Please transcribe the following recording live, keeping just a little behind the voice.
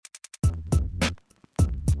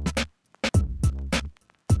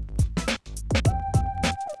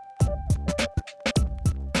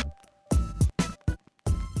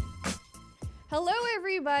Hello,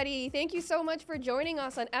 everybody. Thank you so much for joining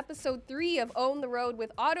us on episode 3 of Own the Road with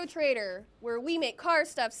Auto Trader, where we make car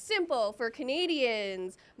stuff simple for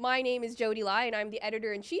Canadians. My name is Jody Lai, and I'm the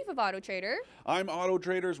editor-in-chief of Auto Trader. I'm Auto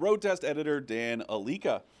Trader's road test editor, Dan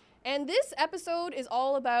Alika. And this episode is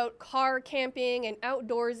all about car camping and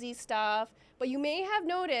outdoorsy stuff, but you may have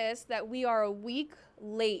noticed that we are a week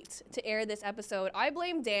late to air this episode. I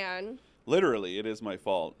blame Dan. Literally, it is my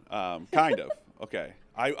fault. Kind of. Okay.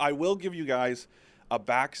 I will give you guys a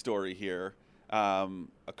backstory here. A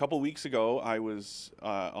couple weeks ago, I was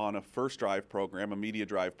on a first drive program, a media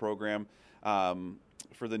drive program,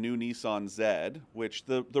 for the new Nissan Z, which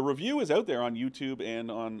the review is out there on YouTube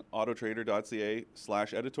and on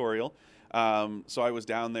autotrader.ca/editorial. So I was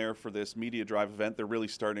down there for this media drive event. They're really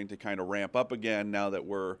starting to kind of ramp up again now that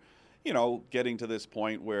we're, getting to this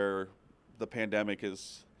point where the pandemic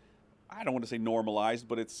is, I don't want to say normalized,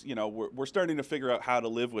 but it's, we're starting to figure out how to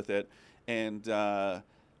live with it. And I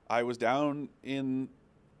was down in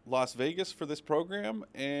Las Vegas for this program,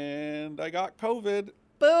 and I got COVID.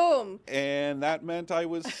 Boom. And that meant I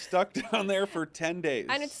was stuck down there for 10 days.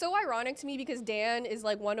 And it's so ironic to me because Dan is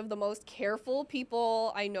like one of the most careful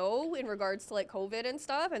people I know in regards to like COVID and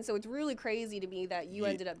stuff. And so it's really crazy to me that you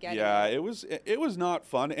ended up getting it. It was not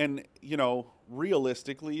fun. And,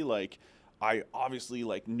 realistically, I obviously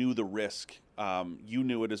knew the risk. You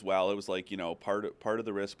knew it as well. It was part of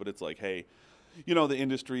the risk, but it's like, hey, the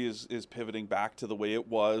industry is pivoting back to the way it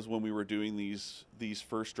was when we were doing these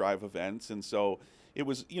first drive events. And so it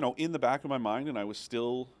was, in the back of my mind, and I was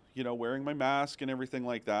still, wearing my mask and everything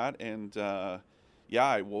like that. And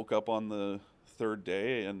I woke up on the third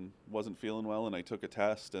day and wasn't feeling well, and I took a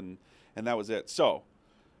test, and that was it. So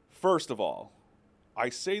first of all, I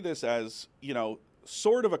say this as,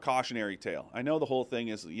 sort of a cautionary tale. I know the whole thing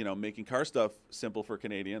is, making car stuff simple for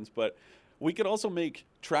Canadians, but we could also make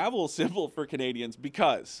travel simple for Canadians,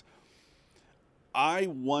 because I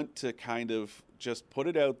want to kind of just put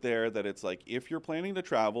it out there that it's like, if you're planning to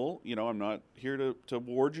travel, I'm not here to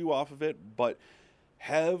ward you off of it, but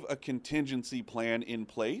have a contingency plan in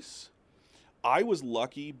place. I was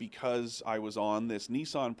lucky because I was on this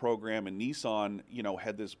Nissan program, and Nissan,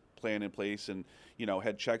 had this plan in place and,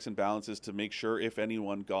 had checks and balances to make sure if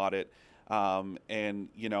anyone got it. And,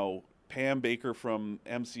 Pam Baker from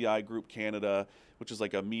MCI Group Canada, which is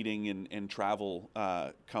like a meeting and travel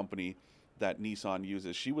company that Nissan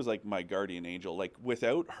uses, she was like my guardian angel. Like,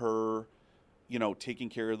 without her, taking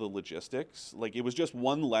care of the logistics, it was just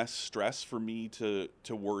one less stress for me to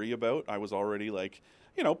worry about. I was already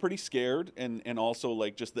pretty scared, and also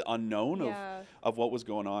just the unknown of what was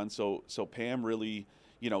going on. So Pam really,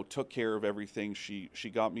 took care of everything. She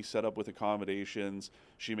got me set up with accommodations.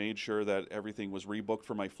 She made sure that everything was rebooked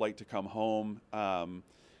for my flight to come home.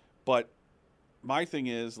 But my thing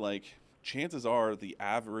is, chances are the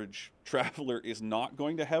average traveler is not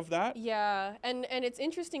going to have that. Yeah, and it's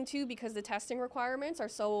interesting too because the testing requirements are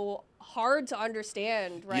so hard to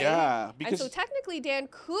understand, right? Yeah, because and so technically Dan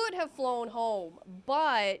could have flown home,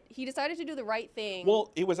 but he decided to do the right thing.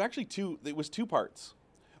 Well, it was actually two parts.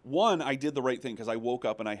 One, I did the right thing because I woke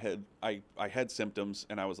up and I had symptoms,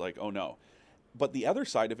 and I was like, oh no. But the other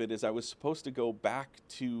side of it is I was supposed to go back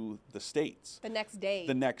to the States the next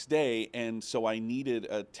day, and so I needed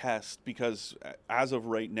a test, because as of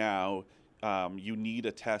right now, you need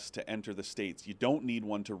a test to enter the States. You don't need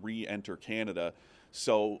one to re-enter Canada.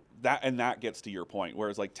 So that gets to your point,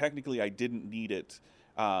 whereas technically I didn't need it,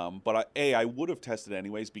 but I would have tested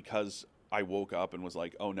anyways, because I woke up and was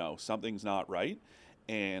like, oh no, something's not right.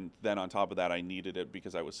 And then on top of that, I needed it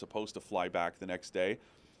because I was supposed to fly back the next day.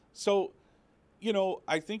 So,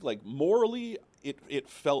 I think morally it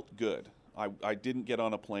felt good. I didn't get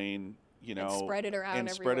on a plane, and spread it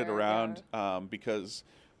around because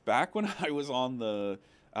back when I was on the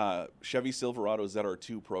Chevy Silverado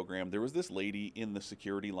ZR2 program, there was this lady in the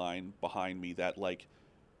security line behind me that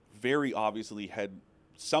very obviously had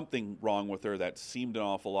something wrong with her that seemed an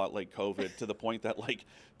awful lot like COVID, to the point that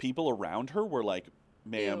people around her were like,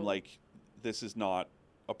 ma'am, ew, this is not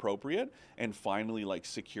appropriate. And finally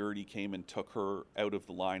security came and took her out of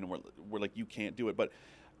the line, and we're like, you can't do it. But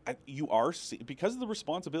because the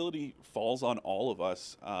responsibility falls on all of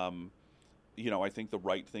us. I think the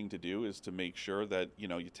right thing to do is to make sure that you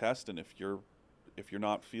test, and if you're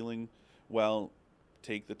not feeling well,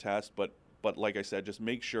 take the test. But like I said, just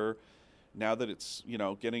make sure, now that it's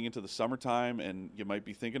getting into the summertime and you might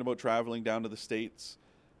be thinking about traveling down to the States,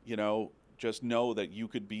 just know that you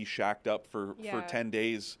could be shacked up for 10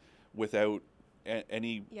 days without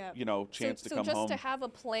any Yeah. chance to so come just home. to have a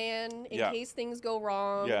plan in Yeah. case things go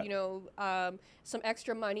wrong, Yeah. some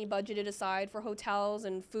extra money budgeted aside for hotels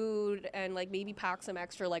and food, and like maybe pack some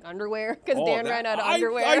extra like underwear because Dan ran out of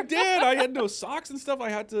underwear. I did. I had no socks and stuff. I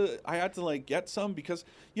had to like get some because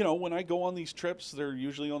when I go on these trips, they're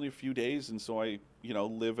usually only a few days, and so I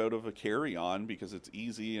live out of a carry-on because it's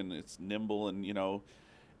easy and it's nimble, and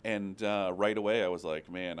right away I was like,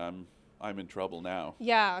 man, I'm in trouble now.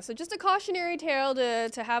 Yeah, so just a cautionary tale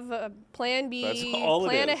to have a plan B, That's all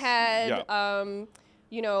plan it is. ahead. Yeah.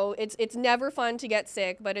 It's never fun to get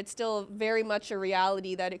sick, but it's still very much a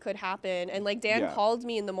reality that it could happen. And like Dan Yeah. called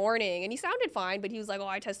me in the morning, and he sounded fine, but he was like, "Oh,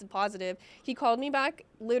 I tested positive." He called me back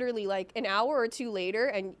literally like an hour or two later,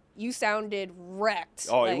 and you sounded wrecked.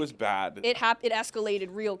 Oh, like, it was bad. It escalated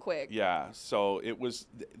real quick. Yeah, so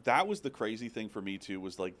that was the crazy thing for me too,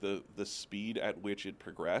 was like the speed at which it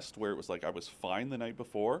progressed, where it was like I was fine the night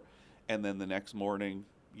before, and then the next morning,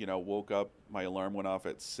 woke up, my alarm went off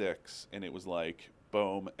at 6, and it was like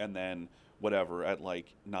boom, and then whatever at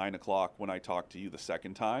like 9 o'clock when I talked to you the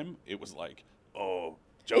second time, it was like, oh,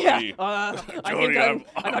 Jody, Yeah, Jody, I think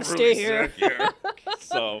I gotta stay really here. sick here.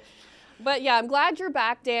 So. But yeah, I'm glad you're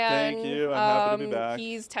back, Dan. Thank you. I'm happy to be back.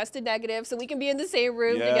 He's tested negative, so we can be in the same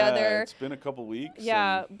room Yeah, together. it's been a couple weeks.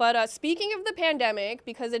 Yeah, but speaking of the pandemic,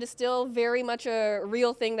 because it is still very much a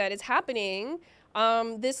real thing that is happening,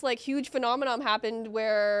 this like huge phenomenon happened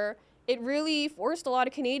where it really forced a lot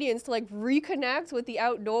of Canadians to like reconnect with the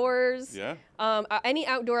outdoors. Yeah. Any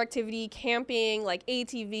outdoor activity, camping, like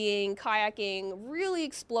ATVing, kayaking, really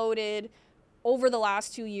exploded over the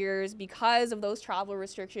last 2 years because of those travel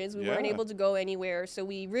restrictions. We weren't Yeah. able to go anywhere, so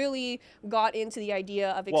we really got into the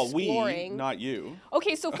idea of exploring. Well, we, not you.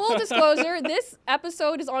 Okay, so full disclosure, this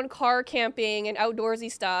episode is on car camping and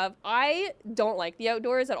outdoorsy stuff. I don't like the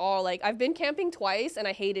outdoors at all. Like, I've been camping twice, and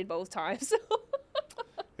I hated both times.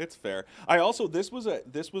 It's fair. I also this was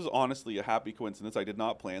honestly a happy coincidence. I did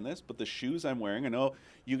not plan this, but the shoes I'm wearing, I know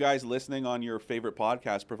you guys listening on your favorite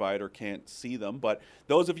podcast provider can't see them, but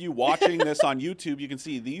those of you watching this on YouTube, you can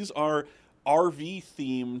see these are RV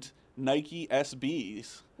themed Nike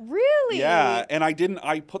SBs. Really? Yeah, and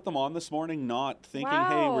I put them on this morning not thinking,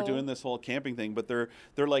 hey, we're Wow. doing this whole camping thing, but they're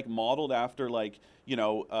like modeled after like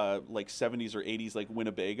 70s or 80s like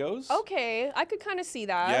Winnebagos. Okay, I could kind of see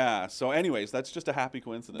that. Yeah. So anyways, that's just a happy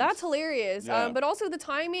coincidence. That's hilarious. Yeah. But also the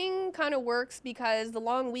timing kind of works because the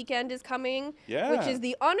long weekend is coming, Yeah. which is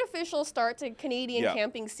the unofficial start to Canadian Yeah.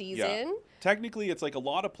 camping season. Yeah. Technically, it's like a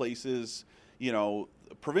lot of places,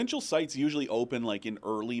 provincial sites usually open like in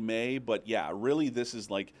early May, but yeah, really this is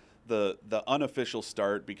like the unofficial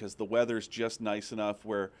start because the weather's just nice enough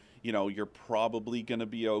where, you're probably going to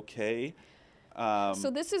be okay.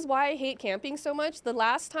 So this is why I hate camping so much. The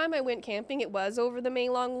last time I went camping, it was over the May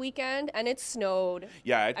long weekend, and it snowed.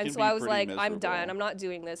 Yeah, it And can so be I was pretty like, I'm miserable. done. I'm not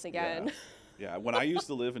doing this again. Yeah, when I used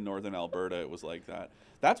to live in northern Alberta, it was like that.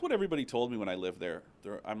 That's what everybody told me when I lived there.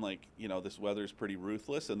 I'm like, this weather's pretty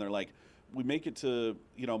ruthless, and they're like, we make it to,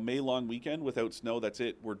 May long weekend without snow, that's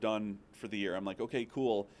it, we're done for the year. I'm like, okay,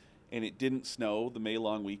 cool. And it didn't snow the May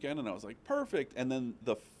long weekend, and I was like, perfect. And then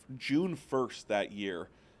the June 1st that year,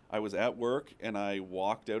 I was at work, and I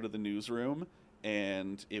walked out of the newsroom,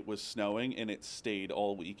 and it was snowing, and it stayed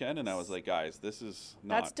all weekend, and I was like, guys, this is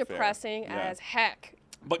not That's fair. depressing Yeah. as heck.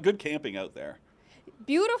 But good camping out there.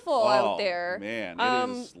 Beautiful out there. Man, it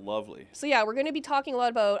is lovely. So yeah, we're going to be talking a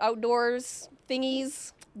lot about outdoors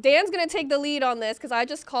thingies. Dan's going to take the lead on this because I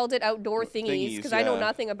just called it outdoor thingies because I know yeah.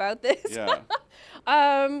 nothing about this. Yeah.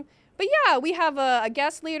 But yeah, we have a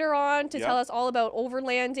guest later on to Yeah. tell us all about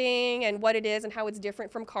overlanding and what it is and how it's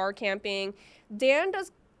different from car camping. Dan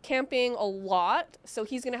does camping a lot, so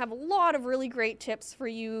he's going to have a lot of really great tips for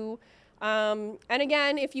you. And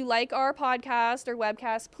again, if you like our podcast or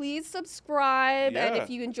webcast, please subscribe. And Yeah. if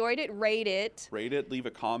you enjoyed it, rate it. Rate it, leave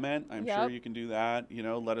a comment. I'm Yep. sure you can do that.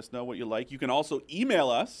 Let us know what you like. You can also email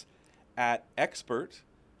us at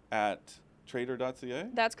expert@trader.ca.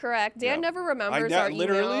 That's correct. Dan Yeah. never remembers our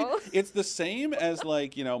literally, email. it's the same as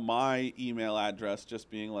like, my email address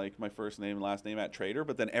just being like my first name and last name @Trader.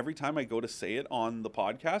 But then every time I go to say it on the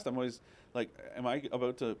podcast, I'm always like, am I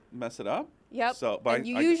about to mess it up? Yep. So, but and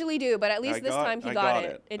you usually do, but at least this time he I got got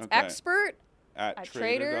it. it. It's Okay. expert at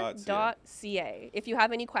trader.ca if you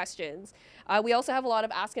have any questions. We also have a lot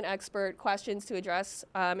of Ask an Expert questions to address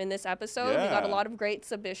in this episode. We got a Yeah. lot of great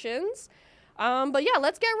submissions. But yeah,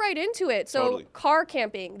 let's get right into it. So Totally. car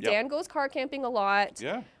camping. Yep. Dan goes car camping a lot.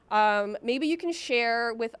 Yeah. Maybe you can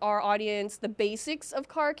share with our audience the basics of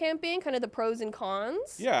car camping, kind of the pros and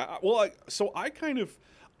cons. Yeah, well,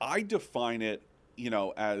 I define it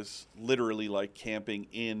as literally like camping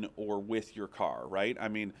in or with your car, right? I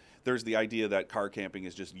mean, there's the idea that car camping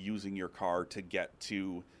is just using your car to get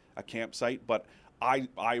to a campsite, but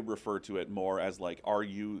I refer to it more as like, are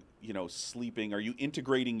you, sleeping? Are you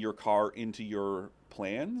integrating your car into your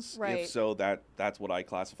plans? Right. If so, that's what I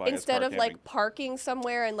classify as Instead car of camping. like parking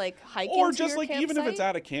somewhere and like hiking Or to just your like even if it's campsite?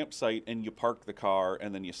 at a campsite and you park the car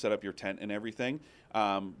and then you set up your tent and everything.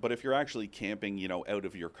 But if you're actually camping, out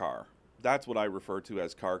of your car, that's what I refer to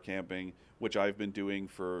as car camping, which I've been doing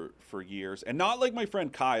for years. And not like my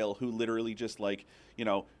friend Kyle, who literally just like,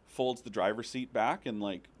 folds the driver's seat back and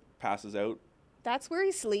like passes out. That's where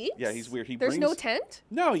he sleeps? Yeah, he's weird. There's no tent?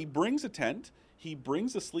 No, he brings a tent. He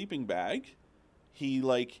brings a sleeping bag. He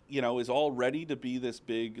like, is all ready to be this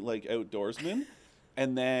big like outdoorsman.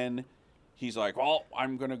 And then he's like, well,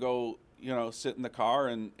 I'm going to go, sit in the car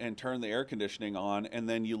and turn the air conditioning on. And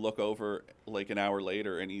then you look over like an hour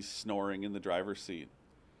later and he's snoring in the driver's seat.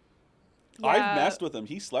 Yeah. I've messed with him.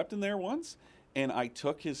 He slept in there once and I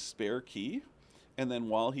took his spare key. And then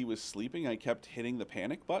while he was sleeping, I kept hitting the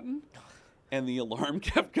panic button. And the alarm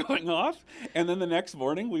kept going off. And then the next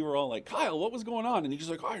morning, we were all like, Kyle, what was going on? And he's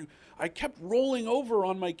like, I kept rolling over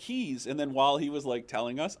on my keys. And then while he was like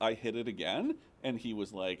telling us, I hit it again. And he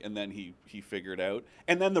was like, and then he figured out.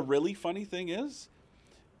 And then the really funny thing is,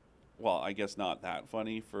 well, I guess not that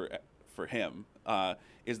funny for him,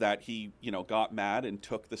 is that he, got mad and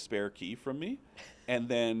took the spare key from me. And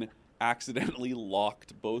then accidentally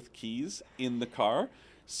locked both keys in the car.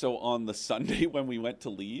 So on the Sunday when we went to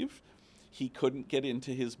leave, he couldn't get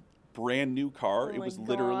into his brand new car. Oh it was my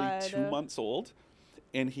literally God. 2 months old.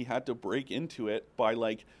 And he had to break into it by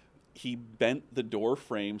like, he bent the door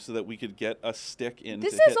frame so that we could get a stick in.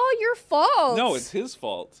 This is all your fault. No, it's his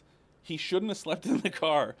fault. He shouldn't have slept in the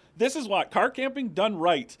car. This is what car camping done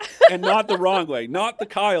right and not the wrong way, not the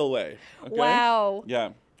Kyle way. Okay? Wow.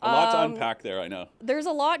 Yeah. A lot to unpack there, I know. There's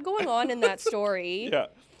a lot going on in that story. Yeah.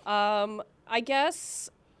 I guess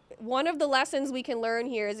one of the lessons we can learn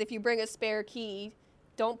here is if you bring a spare key,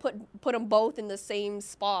 don't put them both in the same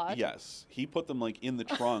spot. Yes. He put them like in the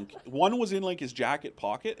trunk. One was in like his jacket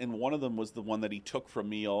pocket and one of them was the one that he took from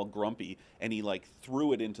me all grumpy and he like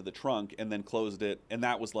threw it into the trunk and then closed it. And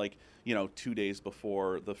that was like, 2 days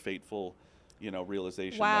before the fateful,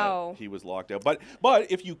 realization that he was locked out. But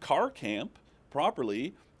if you car camp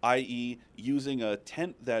properly, i.e. using a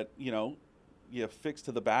tent that, you fix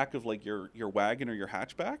to the back of like your wagon or your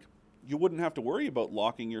hatchback, you wouldn't have to worry about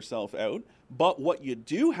locking yourself out. But what you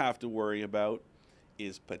do have to worry about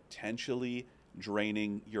is potentially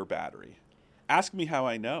draining your battery. Ask me how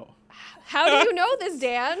I know. How do you know this,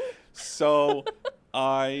 Dan? So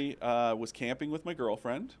I was camping with my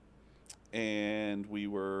girlfriend and we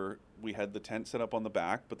had the tent set up on the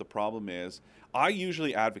back. But the problem is I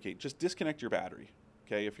usually advocate just disconnect your battery.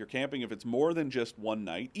 Okay, if you're camping, if it's more than just one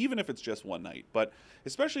night, even if it's just one night, but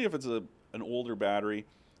especially if it's an older battery,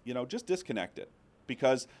 just disconnect it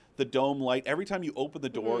because the dome light, every time you open the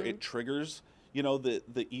door, it triggers,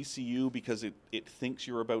 the ECU because it thinks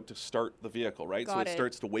you're about to start the vehicle, right? So it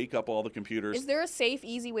starts to wake up all the computers. Is there a safe,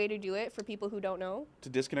 easy way to do it for people who don't know? To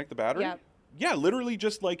disconnect the battery? Yeah. Yeah, literally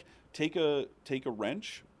just like take a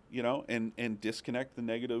wrench, and disconnect the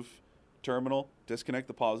negative terminal, disconnect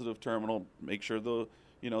the positive terminal, make sure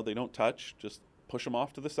they don't touch, just push them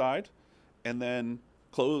off to the side and then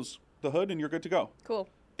close the hood and you're good to go. Cool.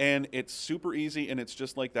 And it's super easy and it's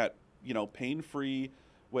just like that, pain-free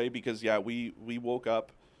way because we woke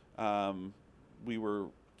up, we were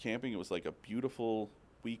camping. It was like a beautiful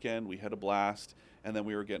weekend. We had a blast and then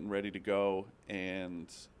we were getting ready to go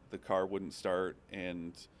and the car wouldn't start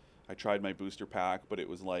and I tried my booster pack, but it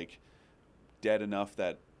was like dead enough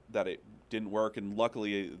that it didn't work, and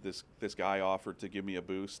luckily this guy offered to give me a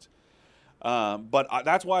boost. But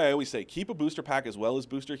that's why I always say keep a booster pack as well as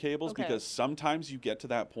booster cables because sometimes you get to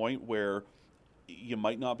that point where you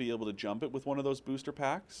might not be able to jump it with one of those booster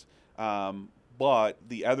packs. But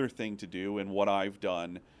the other thing to do, and what I've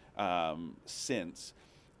done since,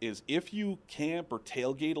 is if you camp or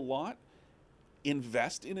tailgate a lot,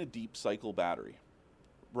 invest in a deep cycle battery,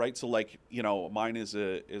 right? So like, mine is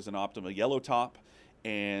an Optima yellow top.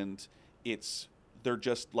 And they're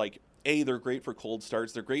just like, they're great for cold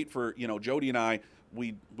starts. They're great for, Jody and I,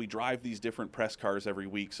 we drive these different press cars every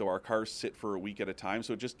week. So our cars sit for a week at a time.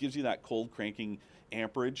 So it just gives you that cold cranking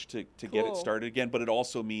amperage to get it started again. But it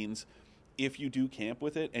also means if you do camp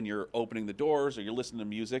with it and you're opening the doors or you're listening to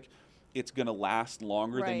music, it's going to last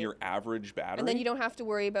longer than Right. your average battery. And then you don't have to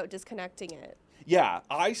worry about disconnecting it. Yeah,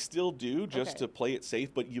 I still do just Okay. to play it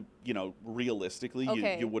safe, but you know, realistically,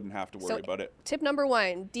 Okay. you wouldn't have to worry So about it. tip number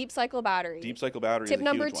 1, deep cycle battery. Deep cycle battery Tip is a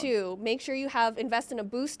number huge one. 2, make sure you invest in a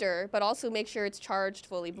booster, but also make sure it's charged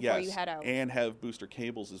fully before you head out. And have booster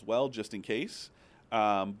cables as well, just in case.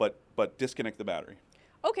 But disconnect the battery.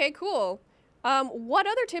 Okay, cool. What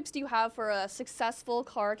other tips do you have for a successful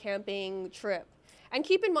car camping trip? And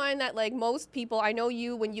keep in mind that, like, most people, I know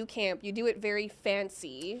you, when you camp, you do it very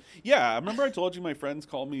fancy. Yeah, remember I told you my friends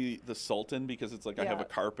call me the Sultan because it's like I have Yeah. a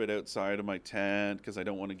carpet outside of my tent because I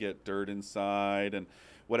don't want to get dirt inside and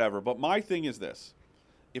whatever. But my thing is this.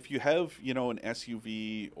 If you have, you know, an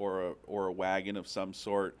SUV or a wagon of some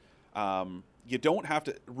sort, you don't have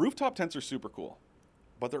to. Rooftop tents are super cool,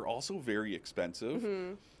 but they're also very expensive.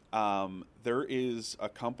 There is a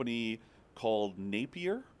company called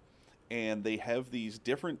Napier, and they have these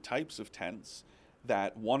different types of tents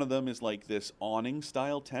that one of them is like this awning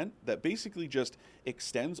style tent that basically just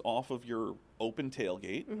extends off of your open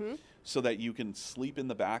tailgate so that you can sleep in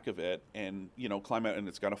the back of it and, you know, climb out, and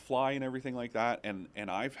it's got a fly and everything like that. And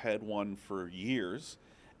I've had one for years,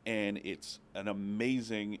 and it's an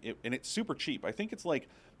amazing, and it's super cheap. I think it's like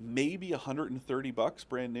maybe $130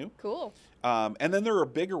 brand new. Cool. And then there are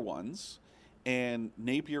bigger ones, and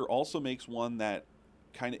Napier also makes one that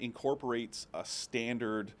kind of incorporates a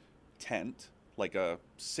standard tent, like a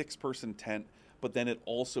 6-person tent, but then it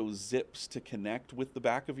also zips to connect with the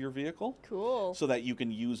back of your vehicle. Cool. So that you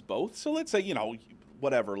can use both. So let's say, you know,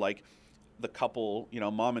 whatever, like the couple, you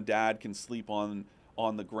know, mom and dad can sleep on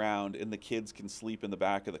the ground and the kids can sleep in the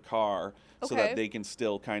back of the car so Okay. that they can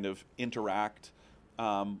still kind of interact,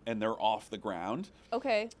 and they're off the ground.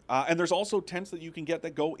 Okay. And there's also tents that you can get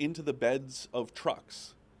that go into the beds of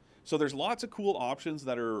trucks. So there's lots of cool options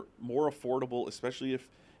that are more affordable, especially if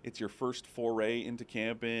it's your first foray into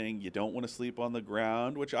camping. You don't want to sleep on the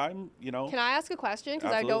ground, which I'm, you know. Can I ask a question?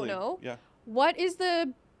 Because I don't absolutely. know. Yeah. What is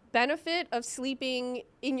the benefit of sleeping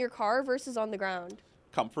in your car versus on the ground?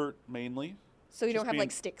 Comfort mainly. So you Just don't have being-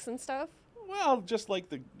 like sticks and stuff? Well, just like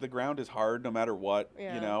the ground is hard no matter what.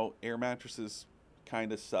 Yeah. You know, air mattresses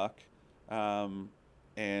kind of suck.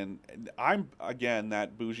 And I'm, again,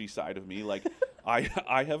 that bougie side of me. Like,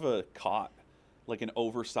 I have a cot, like an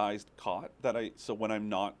oversized cot so when I'm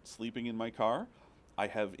not sleeping in my car, I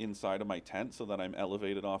have inside of my tent so that I'm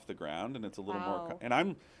elevated off the ground, and it's a little more, Wow. and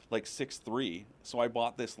I'm like 6'3", so I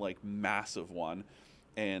bought this like massive one,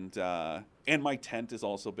 and my tent is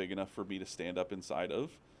also big enough for me to stand up inside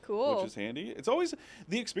of. Cool. Which is handy. It's always,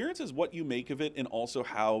 the experience is what you make of it, and also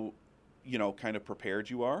how, you know, kind of prepared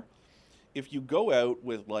you are. If you go out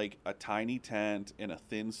with like a tiny tent and a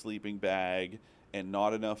thin sleeping bag and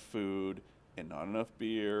not enough food and not enough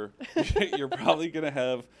beer, you're probably going to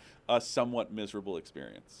have a somewhat miserable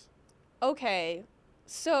experience. Okay.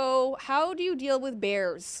 So how do you deal with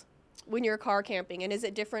bears when you're car camping? And is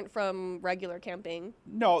it different from regular camping?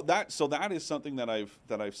 No, that is something that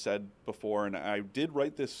I've said before, and I did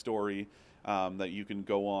write this story that you can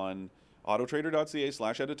go on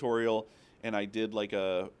autotrader.ca/editorial, and I did like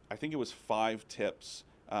I think it was 5 tips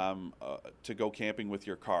to go camping with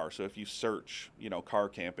your car. So if you search, you know, car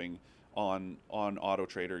camping on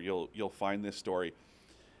AutoTrader, you'll find this story.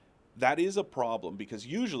 That is a problem because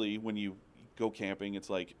usually when you go camping, it's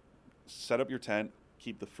like set up your tent,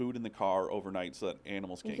 keep the food in the car overnight so that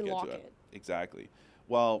animals can't can get lock to it. it. Exactly.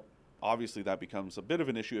 Well, obviously that becomes a bit of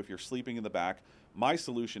an issue if you're sleeping in the back. My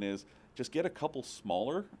solution is just get a couple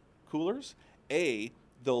smaller coolers.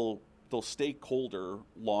 They'll stay colder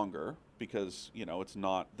longer because, you know, it's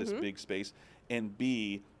not this big space. And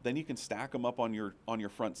B, then you can stack them up on your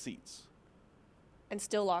front seats. And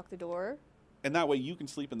still lock the door? And that way you can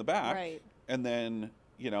sleep in the back. Right. And then,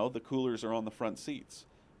 you know, the coolers are on the front seats.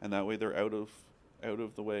 And that way they're out of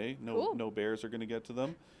the way. Cool. No bears are going to get to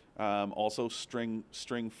them. Also, string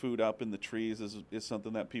food up in the trees is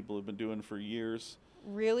something that people have been doing for years.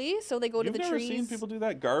 Really? So they go to You've the never trees? seen people do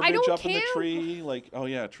that? Garbage don't up in the camp. tree? Like, oh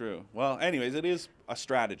yeah, true. Well, anyways, it is a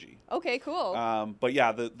strategy. Okay, cool. But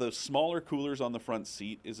yeah, the smaller coolers on the front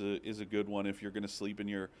seat is a good one if you're going to sleep in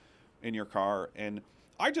your car. And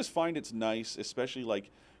I just find it's nice, especially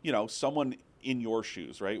like, you know, someone in your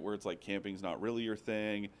shoes, right? Where it's like camping's not really your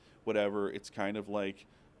thing, whatever. It's kind of like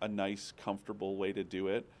a nice, comfortable way to do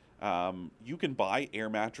it. You can buy air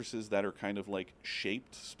mattresses that are kind of like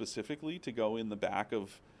shaped specifically to go in the back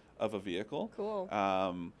of a vehicle. Cool.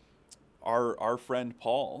 Our friend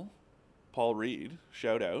Paul Reed,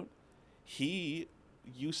 shout out, he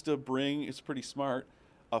used to bring, it's pretty smart,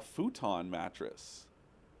 a futon mattress.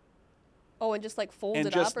 Oh, and just like fold and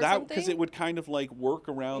it just up or that something? because it would kind of like work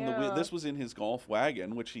around the wheel. Yeah. This was in his golf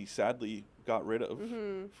wagon, which he sadly got rid of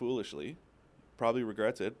foolishly. Probably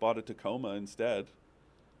regrets it. Bought a Tacoma instead.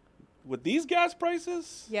 With these gas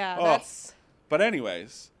prices? Yeah, Oh. that's... But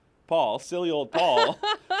anyways, Paul, silly old Paul,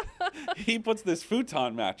 he puts this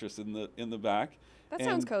futon mattress in the back. That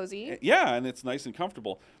sounds cozy. Yeah, and it's nice and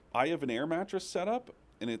comfortable. I have an air mattress set up,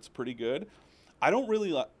 and it's pretty good. I don't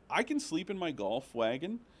really I can sleep in my golf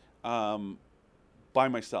wagon by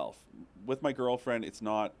myself. With my girlfriend, it's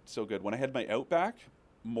not so good. When I had my Outback,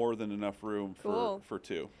 more than enough room for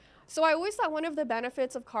two. So I always thought one of the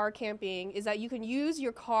benefits of car camping is that you can use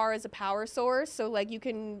your car as a power source. So like you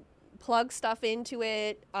can plug stuff into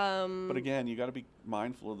it. But again, you got to be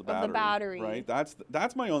mindful of the battery. Right?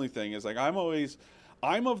 That's my only thing is like I'm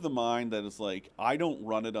of the mind that it's like I don't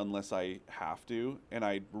run it unless I have to, and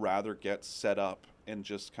I'd rather get set up and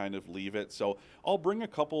just kind of leave it. So I'll bring a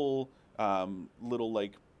couple little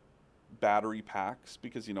like battery packs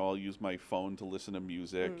because I'll use my phone to listen to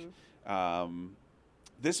music.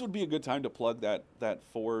 This would be a good time to plug that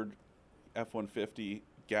Ford F-150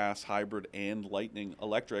 gas hybrid and Lightning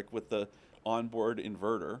electric with the onboard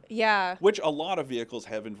inverter. Yeah. Which a lot of vehicles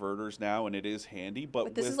have inverters now, and it is handy.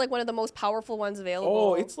 But this is like one of the most powerful ones available.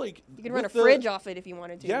 Oh, it's like you can run a fridge off it if you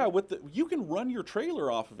wanted to. Yeah, you can run your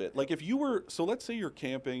trailer off of it. Like if you were, so let's say you're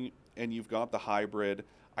camping and you've got the hybrid.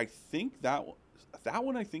 I think that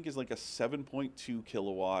one I think is like a 7.2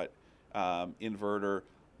 kilowatt inverter.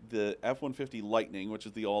 The F-150 Lightning, which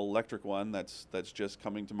is the all-electric one that's just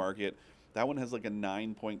coming to market, that one has like a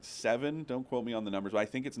 9.7, don't quote me on the numbers, but I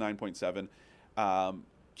think it's 9.7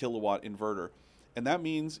 kilowatt inverter. And that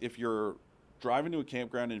means if you're driving to a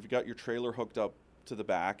campground and if you've got your trailer hooked up to the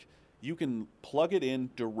back, you can plug it in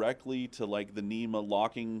directly to like the NEMA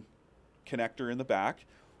locking connector in the back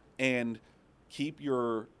and keep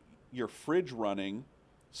your fridge running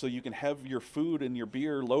so you can have your food and your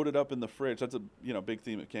beer loaded up in the fridge. That's a big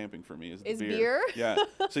theme of camping for me is beer. Yeah.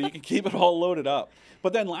 So you can keep it all loaded up.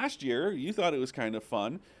 But then last year, you thought it was kind of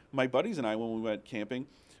fun. My buddies and I, when we went camping,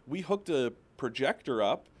 we hooked a projector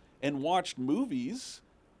up and watched movies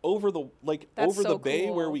over the bay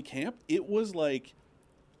where we camped. It was like,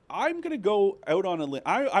 I'm going to go out on a limb.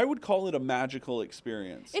 I would call it a magical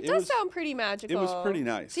experience. It does sound pretty magical. It was pretty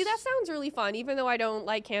nice. See, that sounds really fun. Even though I don't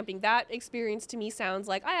like camping, that experience to me sounds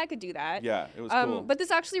like, I could do that. Yeah, it was cool. But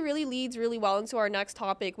this actually really leads really well into our next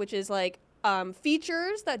topic, which is like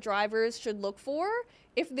features that drivers should look for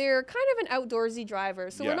if they're kind of an outdoorsy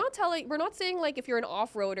driver. So we're not saying like if you're an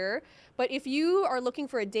off-roader, but if you are looking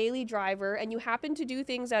for a daily driver and you happen to do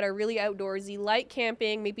things that are really outdoorsy, like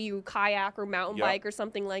camping, maybe you kayak or mountain bike or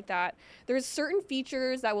something like that, there's certain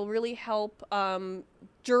features that will really help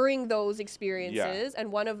during those experiences.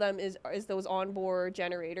 And one of them is those onboard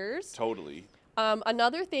generators. Totally.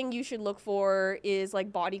 Another thing you should look for is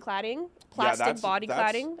like body cladding, plastic body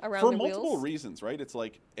cladding around the wheels. For multiple reasons, right? It's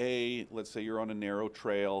like A, let's say you're on a narrow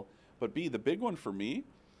trail, but B, the big one for me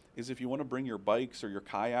is if you want to bring your bikes or your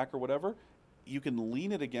kayak or whatever, you can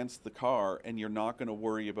lean it against the car and you're not going to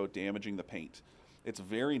worry about damaging the paint. It's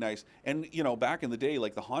very nice. And, back in the day,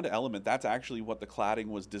 like the Honda Element, that's actually what the cladding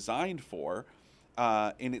was designed for.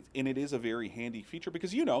 And it is a very handy feature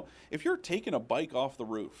because, if you're taking a bike off the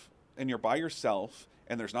roof and you're by yourself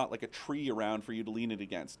and there's not like a tree around for you to lean it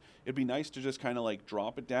against, it'd be nice to just kind of like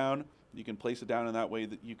drop it down. You can place it down in that way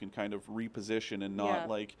that you can kind of reposition and not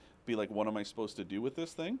like be like, what am I supposed to do with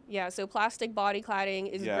this thing? Yeah, so plastic body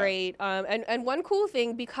cladding is great. And one cool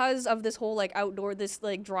thing, because of this whole like this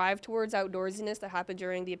like drive towards outdoorsiness that happened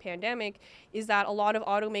during the pandemic, is that a lot of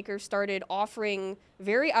automakers started offering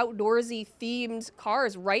very outdoorsy themed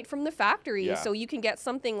cars right from the factory. Yeah. So you can get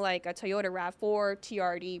something like a Toyota RAV4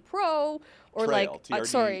 TRD Pro or Trail. like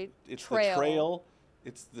It's Trail. The Trail.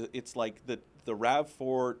 It's like the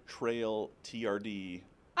RAV4 Trail TRD.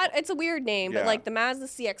 It's a weird name, but like the Mazda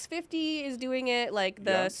CX-50 is doing it, like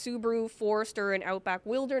the Subaru Forester and Outback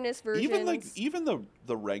Wilderness versions. Even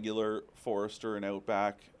the regular Forester and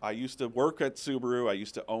Outback. I used to work at Subaru. I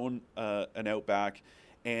used to own an Outback,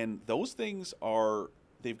 and those things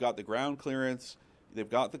they've got the ground clearance, they've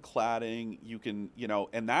got the cladding. You can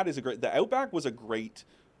and that is the Outback was a great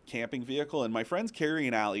camping vehicle. And my friends Carrie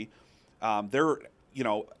and Allie, they're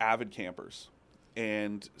avid campers.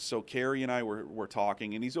 And so Carrie and I were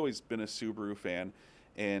talking, and he's always been a Subaru fan.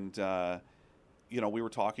 And, we were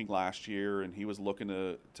talking last year, and he was looking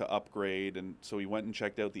to upgrade. And so he went and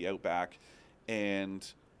checked out the Outback, and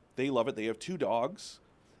they love it. They have 2 dogs,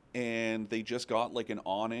 and they just got like an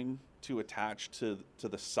awning to attach to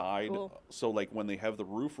the side. Cool. So like when they have the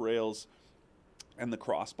roof rails and the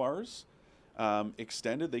crossbars,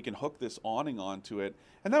 extended. They can hook this awning onto it,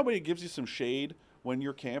 and that way it gives you some shade when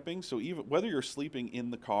you're camping. So even whether you're sleeping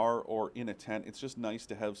in the car or in a tent, it's just nice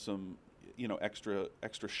to have some, extra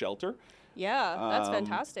shelter. Yeah, that's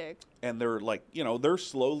fantastic. And they're like, they're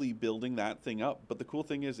slowly building that thing up. But the cool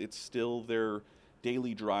thing is it's still their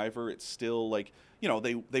daily driver. It's still like,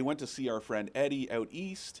 they went to see our friend Eddie out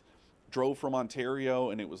east, drove from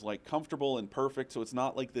Ontario, and it was like comfortable and perfect. So it's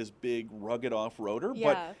not like this big rugged off-roader,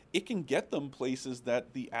 but it can get them places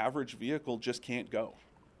that the average vehicle just can't go.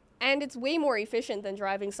 And it's way more efficient than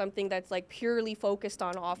driving something that's like purely focused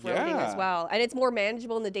on off-roading as well. And it's more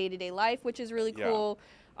manageable in the day-to-day life, which is really cool.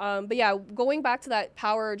 But yeah, going back to that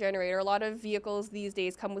power generator, a lot of vehicles these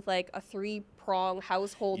days come with like a 3-prong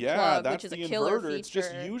household plug, which is a killer inverter. feature. It's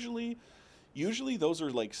just usually those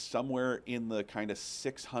are like somewhere in the kind of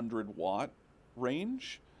 600 watt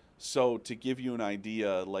range. So to give you an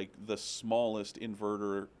idea, like the smallest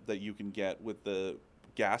inverter that you can get with the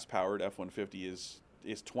gas-powered F-150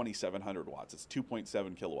 is 2,700 watts. It's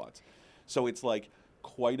 2.7 kilowatts. So it's like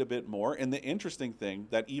quite a bit more. And the interesting thing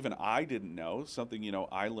that even I didn't know, something,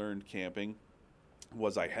 I learned camping,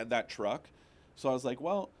 was I had that truck. So I was like,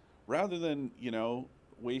 well, rather than,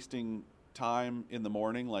 wasting time in the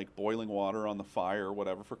morning, like boiling water on the fire or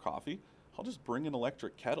whatever for coffee, I'll just bring an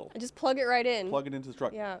electric kettle. And just plug it right in. Plug it into the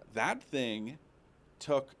truck. Yeah. That thing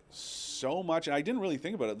took so much, and I didn't really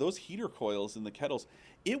think about it. Those heater coils in the kettles,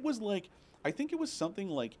 it was like, I think it was something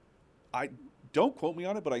like, don't quote me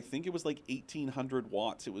on it, but I think it was like 1,800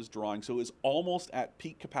 watts it was drawing. So it was almost at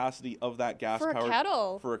peak capacity of that gas-powered.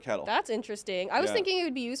 For a kettle. That's interesting. I was thinking it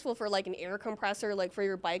would be useful for like an air compressor, like for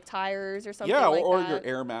your bike tires or something or that. your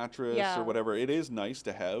air mattress or whatever. It is nice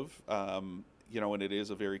to have, and it is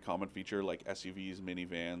a very common feature, like SUVs,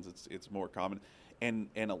 minivans. It's more common. And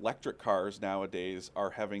electric cars nowadays are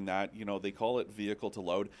having that, they call it vehicle to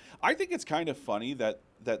load. I think it's kind of funny that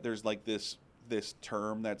there's like this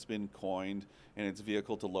term that's been coined, and it's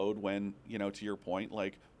vehicle to load, when, to your point,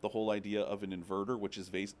 like the whole idea of an inverter, which is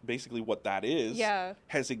basically what that is,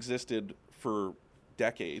 has existed for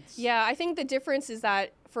decades. Yeah, I think the difference is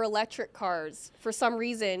that for electric cars, for some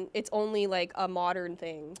reason, it's only like a modern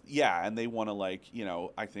thing. Yeah, and they want to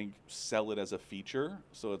I think sell it as a feature.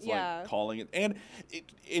 So it's like calling it. And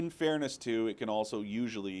in fairness too, it can also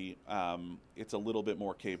usually, it's a little bit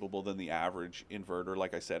more capable than the average inverter.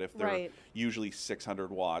 Like I said, if they're usually 600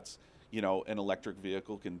 watts, an electric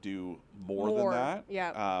vehicle can do more than that.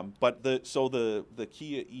 Yeah. But the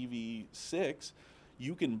Kia EV6,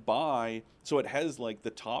 you can buy, so it has like the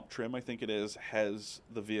top trim, I think it has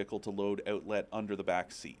the vehicle to load outlet under the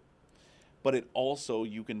back seat. But it also,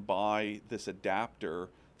 you can buy this adapter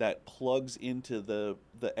that plugs into the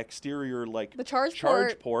exterior, like the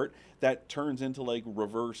charge port that turns into like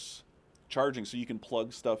reverse charging, so you can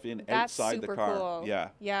plug stuff in outside the car. That's super cool.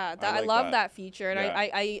 Yeah. I love that feature, and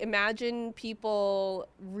I imagine people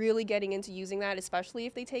really getting into using that, especially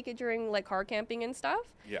if they take it during like car camping and stuff.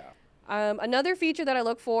 Yeah. Another feature that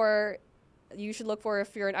you should look for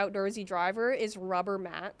if you're an outdoorsy driver, is rubber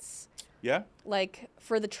mats. Yeah. Like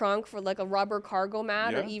for the trunk, for like a rubber cargo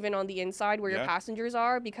mat, or even on the inside where your passengers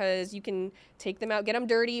are, because you can take them out, get them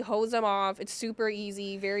dirty, hose them off. It's super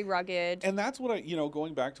easy, very rugged. And that's what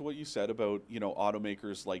going back to what you said about,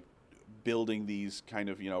 automakers like building these kind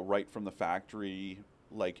of, right from the factory,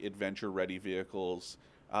 like adventure ready vehicles,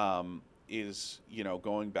 is,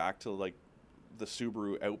 going back to like the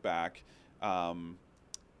Subaru Outback.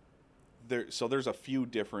 There's a few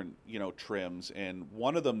different trims, and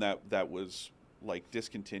one of them that was like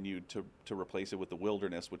discontinued to replace it with the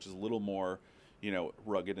Wilderness, which is a little more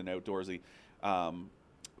rugged and outdoorsy,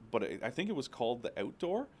 but I think it was called the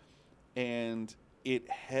Outdoor, and it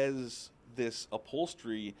has this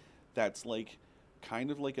upholstery that's like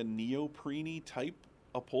kind of like a neoprene type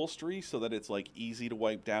upholstery, so that it's like easy to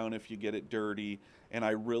wipe down if you get it dirty. And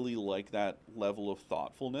I really like that level of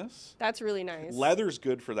thoughtfulness. That's really nice. Leather's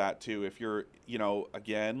good for that too. If you're,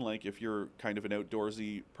 again, like if you're kind of an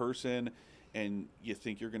outdoorsy person and you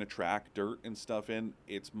think you're going to track dirt and stuff in,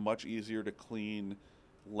 it's much easier to clean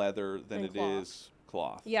leather than it is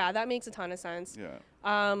cloth. Yeah, that makes a ton of sense.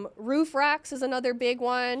 Yeah. Roof racks is another big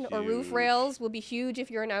one, or roof rails will be huge if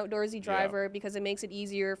you're an outdoorsy driver, because it makes it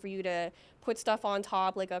easier for you to put stuff on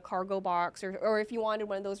top, like a cargo box, or if you wanted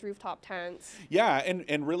one of those rooftop tents. Yeah,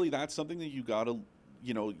 and really that's something that you gotta,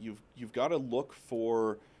 you've got to look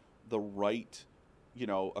for the right,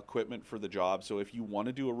 equipment for the job. So if you want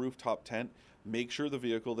to do a rooftop tent, make sure the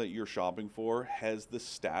vehicle that you're shopping for has the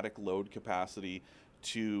static load capacity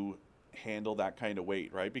to handle that kind of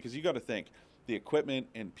weight, right? Because you got to think the equipment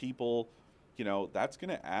and people, that's going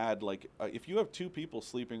to add, like, if you have two people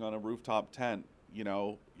sleeping on a rooftop tent,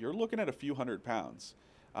 you're looking at a few £100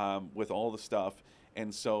 with all the stuff.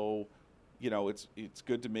 And so, it's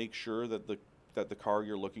good to make sure that the car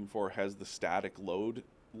you're looking for has the static load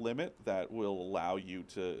limit that will allow you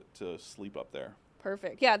to sleep up there.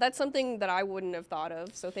 Perfect. Yeah, that's something that I wouldn't have thought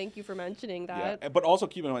of. So thank you for mentioning that. Yeah, but also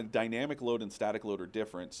keep in mind, dynamic load and static load are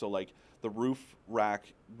different. So like the roof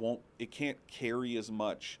rack can't carry as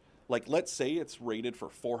much. Like, let's say it's rated for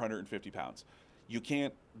 450 pounds. You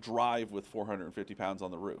can't drive with 450 pounds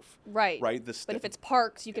on the roof. Right. Right. But if it's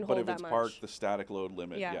parked, you can hold that much. But if it's parked, the static load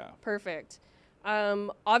limit. Yeah. Perfect.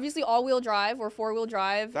 Obviously, all-wheel drive or four-wheel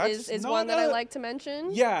drive is one that I like to mention.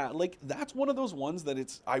 Yeah, like that's one of those ones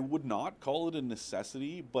that I would not call it a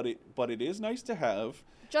necessity, but it is nice to have.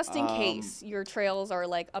 Just in case your trails are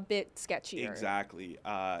like a bit sketchier. Exactly,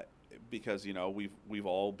 because we've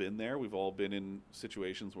all been there. We've all been in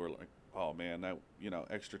situations where like, oh man, that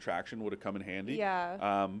extra traction would have come in handy.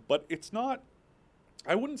 Yeah. But it's not.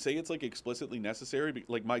 I wouldn't say it's like explicitly necessary.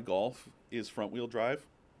 Like my Golf is front-wheel drive.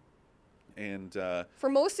 And for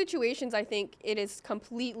most situations, I think it is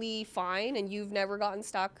completely fine, and you've never gotten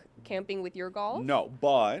stuck camping with your Golf. No,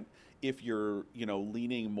 but if you're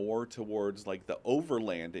leaning more towards like the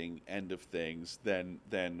overlanding end of things, then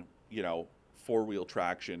four-wheel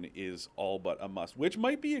traction is all but a must, which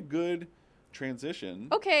might be a good transition.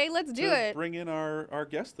 Okay, let's do it. Bring in our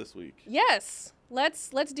guest this week. Yes, let's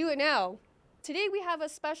do it now. Today we have a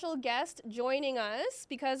special guest joining us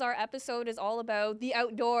because our episode is all about the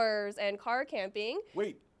outdoors and car camping.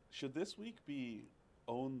 Wait, should this week be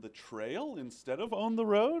Own the Trail instead of Own the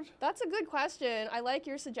Road? That's a good question. I like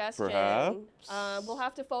your suggestion. Perhaps. We'll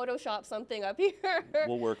have to Photoshop something up here.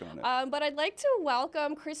 We'll work on it. But I'd like to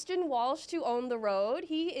welcome Christian Walsh to Own the Road.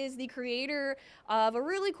 He is the creator of a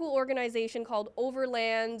really cool organization called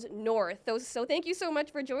Overland North. So thank you so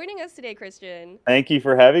much for joining us today, Christian. Thank you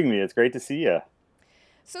for having me. It's great to see you.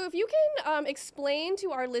 So if you can explain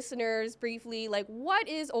to our listeners briefly, like, what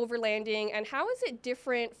is overlanding and how is it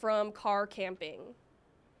different from car camping?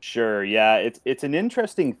 Sure. Yeah, it's an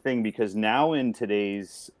interesting thing because now in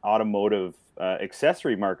today's automotive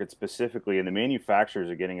accessory market specifically, and the manufacturers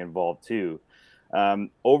are getting involved too,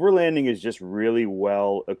 overlanding is just really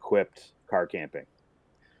well equipped car camping,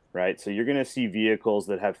 right? So you're going to see vehicles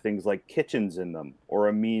that have things like kitchens in them or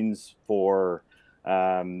a means for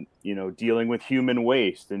dealing with human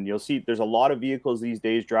waste. And you'll see there's a lot of vehicles these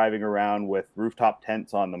days driving around with rooftop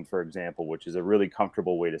tents on them, for example, which is a really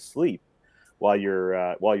comfortable way to sleep while you're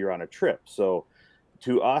on a trip. So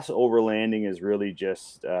to us, overlanding is really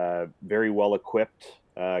just very well equipped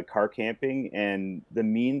car camping and the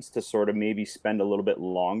means to sort of maybe spend a little bit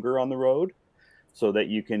longer on the road so that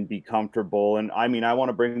you can be comfortable. And I mean, I want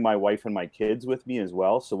to bring my wife and my kids with me as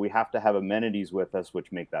well. So we have to have amenities with us,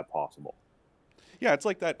 which make that possible. Yeah, it's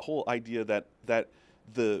like that whole idea that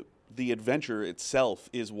the adventure itself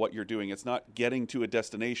is what you're doing. It's not getting to a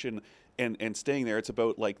destination and staying there. It's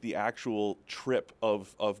about like the actual trip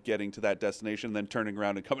of getting to that destination, then turning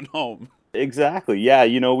around and coming home. Exactly. Yeah.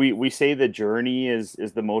 We say the journey is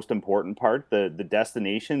the most important part. The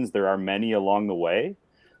destinations, there are many along the way.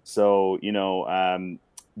 So, the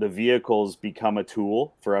vehicles become a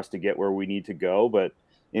tool for us to get where we need to go. But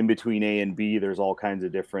in between A and B, there's all kinds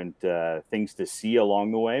of different things to see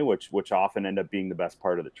along the way, which often end up being the best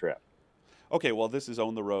part of the trip. Okay, well, this is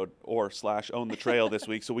Own the Road / Own the Trail this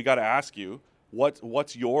week, so we got to ask you,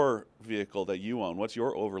 what's your vehicle that you own? What's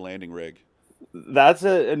your overlanding rig? That's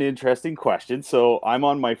an interesting question. So I'm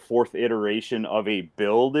on my fourth iteration of a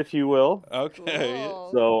build, if you will. Okay.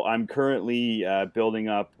 Cool. So I'm currently building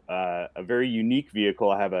up a very unique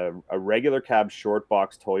vehicle. I have a regular cab short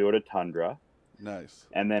box Toyota Tundra. Nice.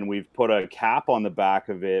 And then we've put a cap on the back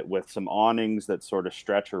of it with some awnings that sort of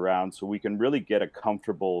stretch around so we can really get a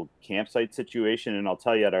comfortable campsite situation. And I'll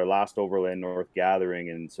tell you, at our last Overland North gathering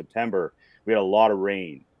in September, we had a lot of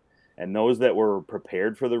rain. And those that were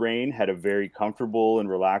prepared for the rain had a very comfortable and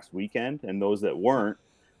relaxed weekend. And those that weren't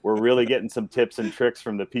were really getting some tips and tricks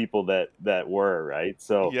from the people that were, right?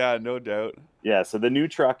 So yeah, no doubt. Yeah, so the new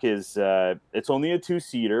truck is it's only a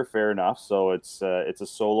 2-seater, fair enough. So it's a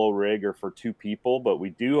solo rig or for 2 people, but we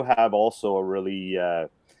do have also a really a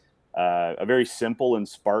very simple and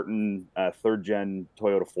Spartan 3rd gen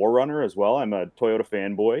Toyota 4Runner as well. I'm a Toyota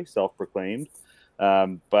fanboy, self-proclaimed.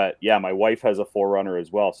 But yeah, my wife has a 4Runner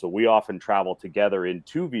as well. So we often travel together in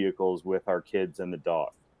 2 vehicles with our kids and the dog.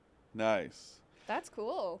 Nice. That's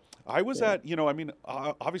cool. I was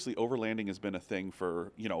obviously overlanding has been a thing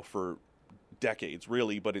for decades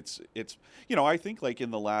really, but it's I think like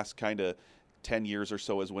in the last kind of 10 years or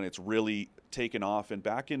so is when it's really taken off. And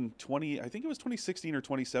back in I think it was 2016 or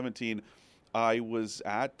 2017, I was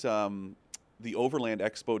at the Overland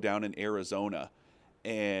Expo down in Arizona.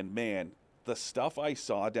 And man, the stuff I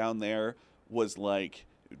saw down there was like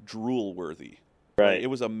drool worthy. Right. Like, it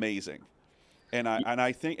was amazing. And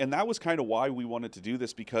I think, and that was kind of why we wanted to do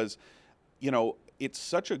this, because, you know, it's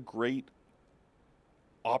such a great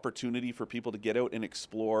opportunity for people to get out and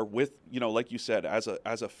explore with, you know, like you said, as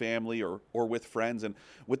a family or with friends. And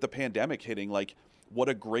with the pandemic hitting, like, what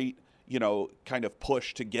a great, you know, kind of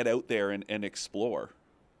push to get out there and explore.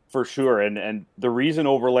 For sure. And the reason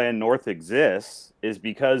Overland North exists is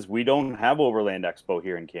because we don't have Overland Expo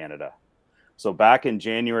here in Canada. So back in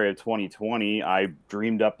January of 2020, I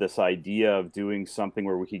dreamed up this idea of doing something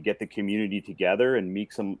where we could get the community together and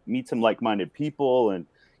meet some like-minded people, and,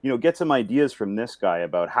 you know, get some ideas from this guy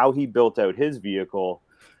about how he built out his vehicle,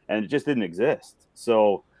 and it just didn't exist.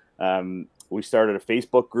 So we started a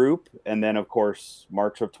Facebook group, and then, of course,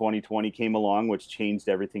 March of 2020 came along, which changed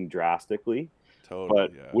everything drastically. Totally,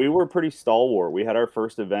 But yeah. we were pretty stalwart. We had our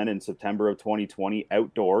first event in September of 2020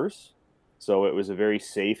 outdoors. So it was a very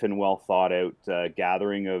safe and well thought out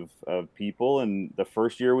gathering of people. And the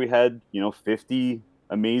first year we had, you know, 50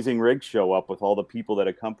 amazing rigs show up with all the people that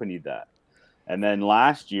accompanied that. And then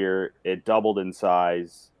last year it doubled in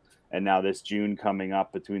size. And now this June coming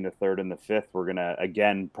up, between the 3rd and the 5th, we're going to,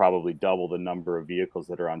 again, probably double the number of vehicles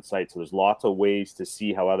that are on site. So there's lots of ways to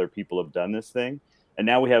see how other people have done this thing. And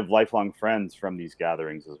now we have lifelong friends from these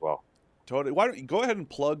gatherings as well. Totally. Why don't you go ahead and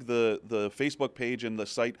plug the Facebook page and the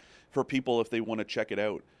site for people if they want to check it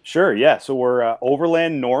out? Sure, yeah. So we're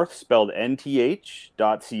Overland North, spelled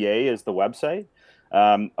NTH.ca is the website.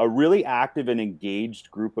 A really active and engaged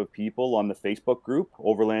group of people on the Facebook group,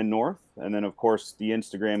 Overland North. And then, of course, the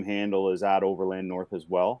Instagram handle is at Overland North as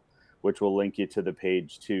well, which will link you to the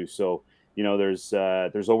page too. So, you know, there's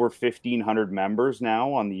over 1,500 members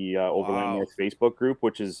now on the Overland North Facebook group,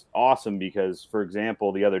 which is awesome because, for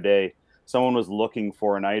example, the other day, someone was looking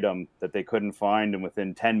for an item that they couldn't find, and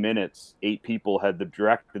within 10 minutes, 8 people had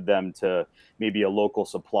directed them to maybe a local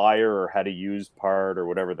supplier or had a used part or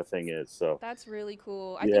whatever the thing is. So that's really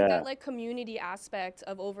cool. I think that like community aspect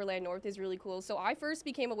of Overland North is really cool. So I first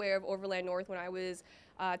became aware of Overland North when I was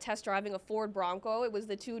test driving a Ford Bronco. It was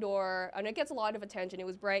the 2-door, and it gets a lot of attention. It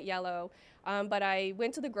was bright yellow. But I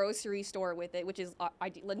went to the grocery store with it, which is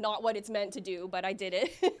not what it's meant to do, but I did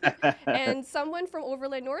it. And someone from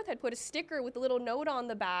Overland North had put a sticker with a little note on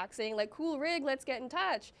the back saying, like, cool rig, let's get in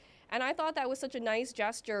touch. And I thought that was such a nice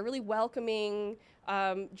gesture, a really welcoming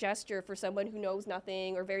gesture for someone who knows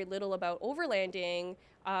nothing or very little about overlanding.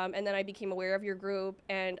 And then I became aware of your group,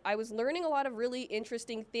 and I was learning a lot of really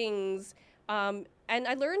interesting things. And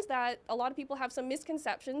I learned that a lot of people have some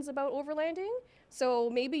misconceptions about overlanding. So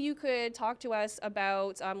maybe you could talk to us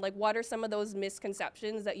about like what are some of those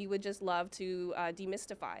misconceptions that you would just love to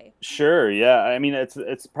demystify? Sure, yeah. I mean,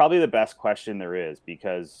 it's probably the best question there is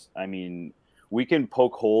because, I mean, we can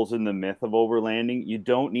poke holes in the myth of overlanding. You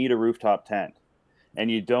don't need a rooftop tent, and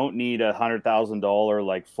you don't need $100,000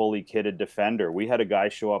 like fully kitted Defender. We had a guy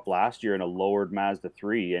show up last year in a lowered Mazda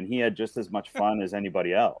 3, and he had just as much fun as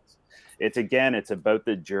anybody else. It's about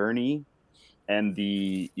the journey, and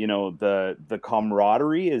the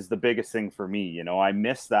camaraderie is the biggest thing for me. You know, I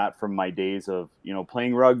miss that from my days of, you know,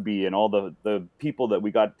 playing rugby and all the people that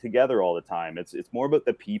we got together all the time. It's more about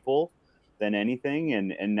the people than anything.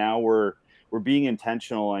 And now we're being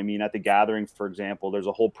intentional. I mean, at the gathering, for example, there's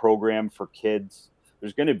a whole program for kids.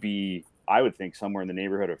 There's going to be, I would think, somewhere in the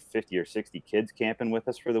neighborhood of 50 or 60 kids camping with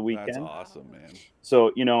us for the weekend. That's awesome, man.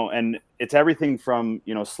 So, you know, and it's everything from,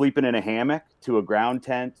 you know, sleeping in a hammock to a ground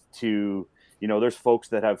tent to, you know, there's folks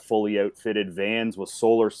that have fully outfitted vans with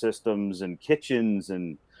solar systems and kitchens,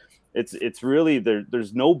 and it's really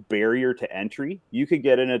there's no barrier to entry. You could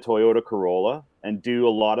get in a Toyota Corolla and do a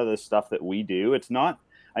lot of the stuff that we do. It's not,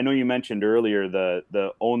 I know you mentioned earlier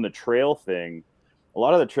the own the trail thing. A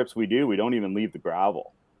lot of the trips we do, we don't even leave the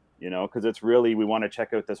gravel, you know, because it's really, we want to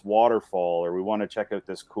check out this waterfall or we want to check out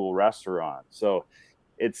this cool restaurant. So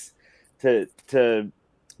it's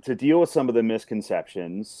to deal with some of the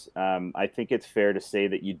misconceptions. I think it's fair to say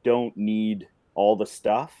that you don't need all the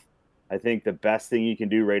stuff. I think the best thing you can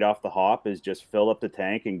do right off the hop is just fill up the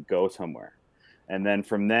tank and go somewhere. And then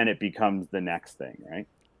from then it becomes the next thing, right?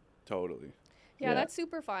 Totally. Yeah, that's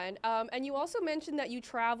super fun. And you also mentioned that you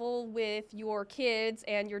travel with your kids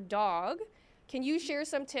and your dog. Can you share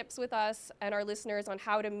some tips with us and our listeners on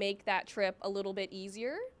how to make that trip a little bit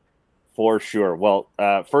easier? For sure. Well,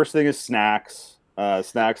 first thing is snacks.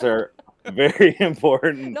 Snacks are Very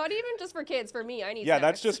important. Not even just for kids, for me, I need Yeah,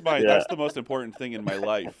 snacks. that's the most important thing in my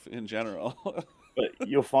life in general. But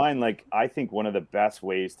you'll find, like, I think one of the best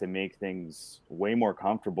ways to make things way more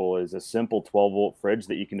comfortable is a simple 12-volt fridge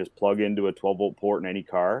that you can just plug into a 12-volt port in any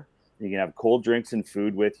car. You can have cold drinks and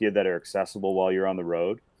food with you that are accessible while you're on the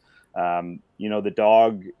road. The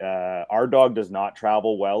dog, our dog does not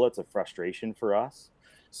travel well. It's a frustration for us.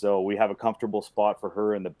 So we have a comfortable spot for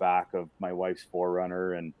her in the back of my wife's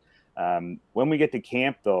 4Runner. And when we get to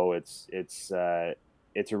camp, though, it's a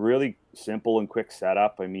really simple and quick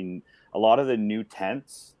setup. I mean, a lot of the new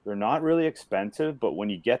tents, they're not really expensive, but when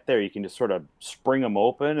you get there, you can just sort of spring them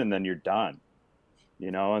open and then you're done,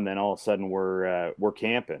 and then all of a sudden we're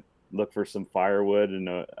camping. Look for some firewood. And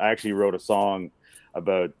I actually wrote a song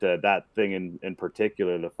about that thing in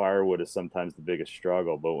particular. The firewood is sometimes the biggest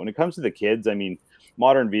struggle. But when it comes to the kids, I mean,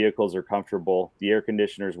 modern vehicles are comfortable. The air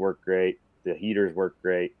conditioners work great. The heaters work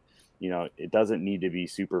great. It doesn't need to be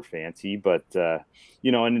super fancy, but, and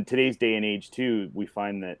in today's day and age too, we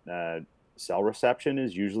find that cell reception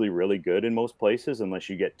is usually really good in most places, unless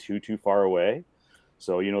you get too far away.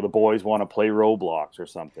 So, the boys want to play Roblox or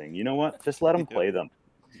something. You know what? Just let them play them.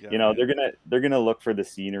 Yeah, they're gonna look for the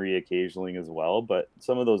scenery occasionally as well, but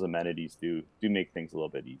some of those amenities do make things a little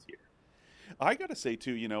bit easier. I gotta say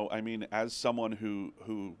too, I mean, as someone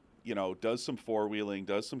who does some four-wheeling,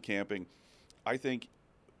 does some camping, I think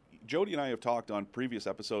Jody and I have talked on previous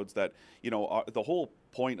episodes that, the whole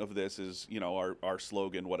point of this is, our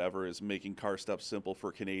slogan, whatever, is making car stuff simple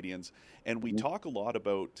for Canadians. And we talk a lot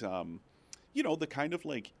about, the kind of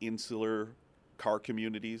like insular car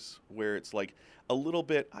communities where it's like a little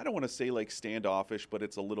bit, I don't want to say like standoffish, but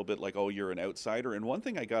it's a little bit like, oh, you're an outsider. And one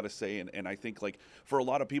thing I got to say, and I think like for a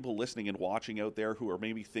lot of people listening and watching out there who are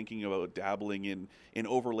maybe thinking about dabbling in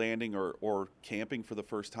overlanding or camping for the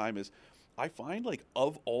first time, is I find like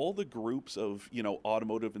of all the groups of,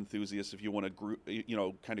 automotive enthusiasts, if you want to group,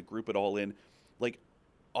 kind of group it all in, like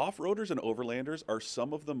off-roaders and overlanders are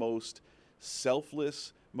some of the most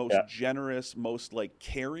selfless, most generous, most like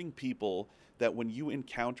caring people that when you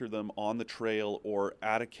encounter them on the trail or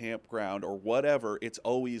at a campground or whatever, it's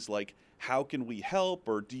always like, how can we help?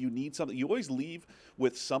 Or do you need something? You always leave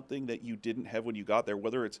with something that you didn't have when you got there,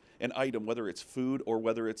 whether it's an item, whether it's food, or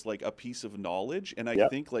whether it's like a piece of knowledge. And I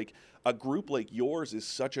think like a group like yours is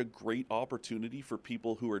such a great opportunity for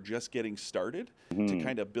people who are just getting started to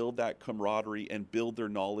kind of build that camaraderie and build their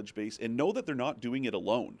knowledge base and know that they're not doing it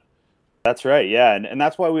alone. That's right. Yeah. And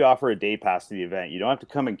that's why we offer a day pass to the event. You don't have to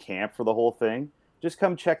come and camp for the whole thing. Just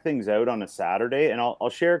come check things out on a Saturday. And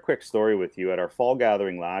I'll share a quick story with you. At our fall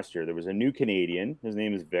gathering last year, there was a new Canadian. His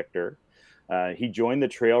name is Victor. He joined the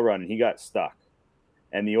trail run and he got stuck.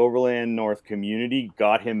 And the Overland North community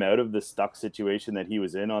got him out of the stuck situation that he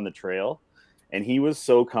was in on the trail. And he was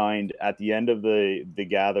so kind. At the end of the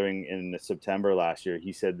gathering in September last year,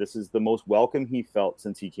 he said this is the most welcome he felt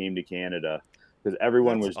since he came to Canada, because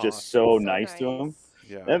everyone was just so nice to him.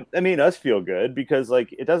 Yeah. That made us feel good, because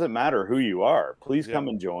like, it doesn't matter who you are. Please come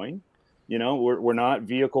and join. We're not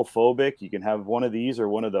vehicle phobic. You can have one of these or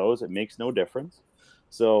one of those. It makes no difference.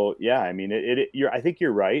 So yeah, I mean, I think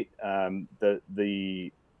you're right.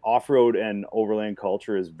 The off-road and overland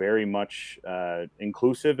culture is very much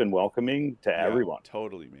inclusive and welcoming to everyone.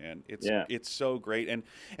 Totally, man. It's so great.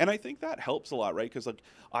 And I think that helps a lot, right? Because like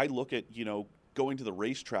I look at, going to the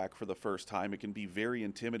racetrack for the first time, it can be very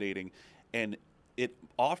intimidating, and it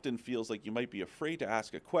often feels like you might be afraid to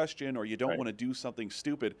ask a question or you don't want to do something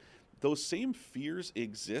stupid. Those same fears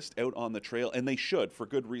exist out on the trail, and they should, for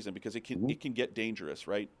good reason, because it can get dangerous,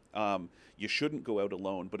 right? You shouldn't go out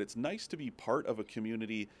alone, but it's nice to be part of a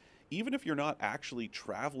community, even if you're not actually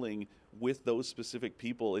traveling with those specific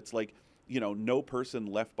people. It's like, no person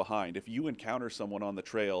left behind. If you encounter someone on the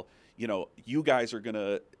trail, you guys are going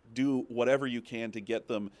to do whatever you can to get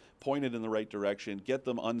them pointed in the right direction, get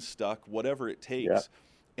them unstuck, whatever it takes. Yeah.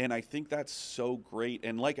 And I think that's so great.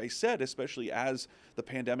 And like I said, especially as the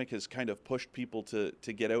pandemic has kind of pushed people to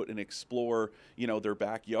get out and explore, their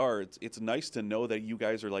backyards, it's nice to know that you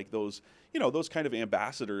guys are like those, those kind of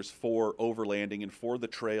ambassadors for overlanding and for the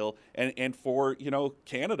trail and for,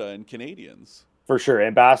 Canada and Canadians. For sure.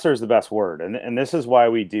 Ambassador is the best word. And this is why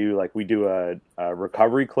we do a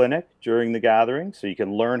recovery clinic during the gathering. So you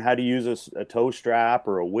can learn how to use a tow strap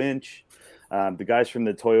or a winch. The guys from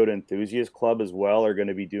the Toyota Enthusiast Club as well are going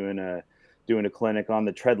to be doing a clinic on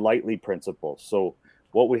the tread lightly principle. So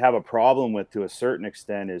what we have a problem with to a certain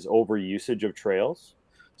extent is overusage of trails.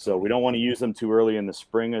 So we don't want to use them too early in the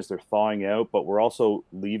spring as they're thawing out, but we're also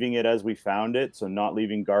leaving it as we found it. So not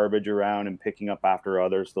leaving garbage around and picking up after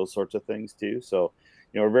others, those sorts of things too. So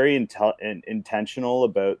we're very intentional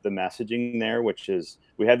about the messaging there, which is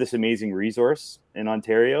we have this amazing resource in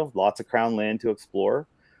Ontario, lots of crown land to explore,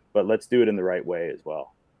 but let's do it in the right way as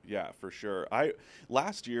well. Yeah, for sure.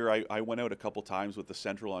 Last year I went out a couple times with the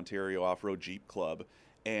Central Ontario Off-Road Jeep Club,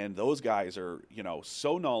 and those guys are,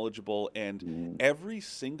 so knowledgeable, and every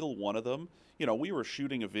single one of them, we were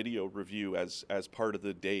shooting a video review as part of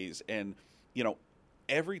the days, and you know,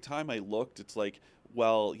 every time I looked, it's like,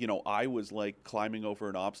 well, I was like climbing over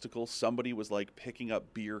an obstacle. Somebody was like picking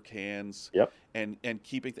up beer cans Yep. and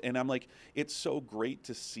keeping, and I'm like, it's so great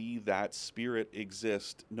to see that spirit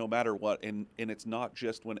exist no matter what. And it's not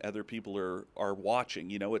just when other people are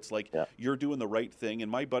watching, it's like Yep. you're doing the right thing.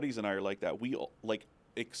 And my buddies and I are like that. We like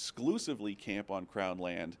exclusively camp on Crown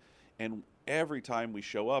land. And every time we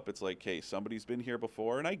show up, it's like, hey, somebody's been here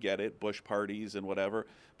before, and I get it, bush parties and whatever,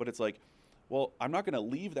 but it's like, well, I'm not going to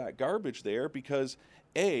leave that garbage there because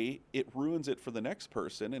A, it ruins it for the next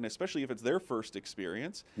person, and especially if it's their first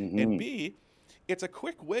experience, and B, it's a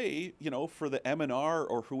quick way, for the M&R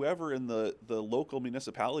or whoever in the local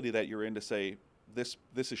municipality that you're in to say, this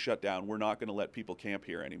is shut down. We're not going to let people camp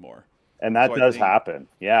here anymore. And that does happen.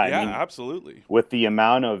 Yeah. Yeah, I mean, absolutely. with the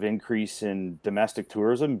amount of increase in domestic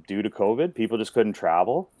tourism due to COVID, people just couldn't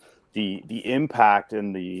travel. The impact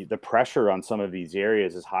and the pressure on some of these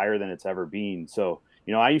areas is higher than it's ever been. So,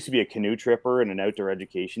 I used to be a canoe tripper and an outdoor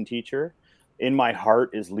education teacher. In my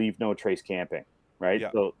heart is leave no trace camping, right?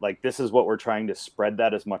 Yeah. So like, this is what we're trying to spread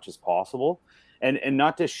that as much as possible, and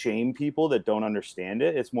not to shame people that don't understand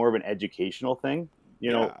it. It's more of an educational thing.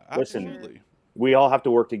 Absolutely. Listen, we all have to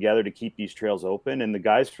work together to keep these trails open. And the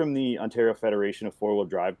guys from the Ontario Federation of Four-Wheel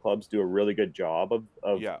Drive Clubs do a really good job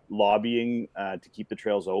of lobbying to keep the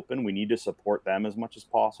trails open. We need to support them as much as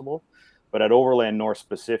possible. But at Overland North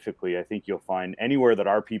specifically, I think you'll find anywhere that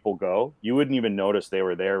our people go, you wouldn't even notice they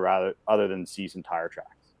were there other than see some tire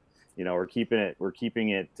tracks. We're keeping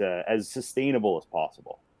it as sustainable as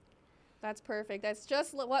possible. That's perfect. That's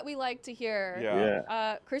just what we like to hear.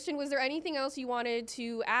 Yeah. Christian, was there anything else you wanted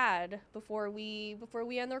to add before we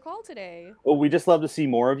end our call today? Well, we just love to see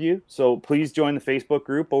more of you. So please join the Facebook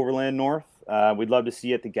group Overland North. We'd love to see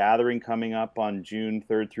you at the gathering coming up on June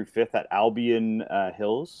 3rd through 5th at Albion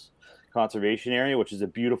Hills Conservation Area, which is a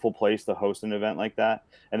beautiful place to host an event like that.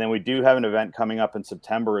 And then we do have an event coming up in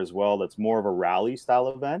September as well that's more of a rally style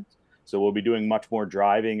event. So we'll be doing much more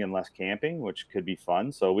driving and less camping, which could be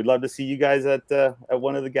fun. So we'd love to see you guys at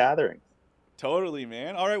one of the gatherings. Totally,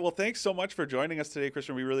 man. All right. Well, thanks so much for joining us today,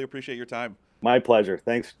 Christian. We really appreciate your time. My pleasure.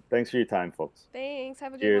 Thanks for your time, folks. Thanks.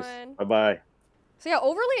 Have a Cheers. good one. Bye-bye. So yeah,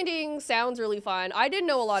 overlanding sounds really fun. I didn't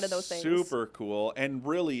know a lot of those things. Super cool. And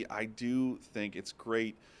really, I do think it's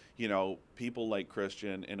great, people like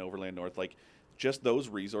Christian and Overland North, like just those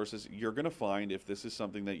resources you're going to find if this is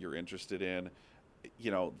something that you're interested in.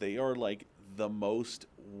 They are like the most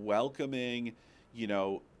welcoming,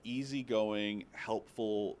 easygoing,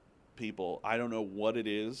 helpful people. I don't know what it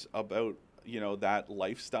is about, that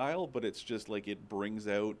lifestyle, but it's just like it brings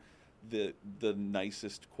out the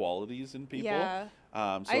nicest qualities in people. Yeah. So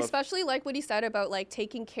I especially like what he said about like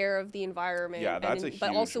taking care of the environment. Yeah, that's a huge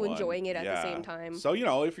but also one. enjoying it at the same time. So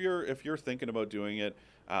if you're thinking about doing it,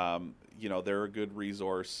 they're a good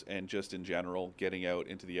resource, and just in general, getting out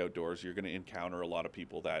into the outdoors, you're going to encounter a lot of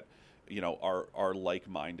people that are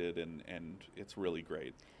like-minded, and it's really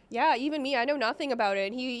great. Yeah, even me, I know nothing about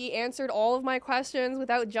it. He answered all of my questions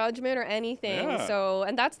without judgment or anything. Yeah. So,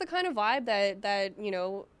 and that's the kind of vibe that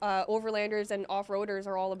overlanders and off-roaders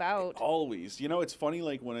are all about. Always. It's funny,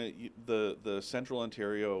 like when the Central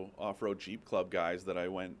Ontario Off-Road Jeep Club guys that I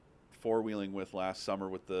went four-wheeling with last summer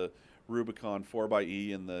with the Rubicon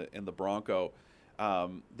 4xe and the Bronco,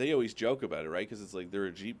 they always joke about it, right? Because it's like they're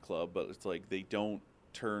a Jeep club, but it's like they don't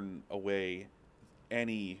turn away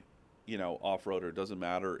any off-roader. Doesn't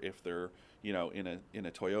matter if they're in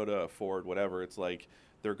a Toyota, a Ford, whatever. It's like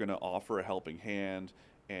they're going to offer a helping hand,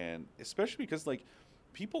 and especially because like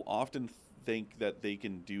people often think that they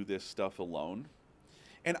can do this stuff alone.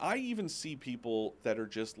 And I even see people that are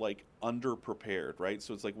just like underprepared, right?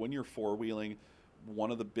 So it's like when you're four-wheeling,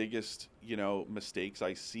 one of the biggest, mistakes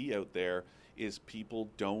I see out there is people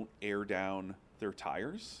don't air down their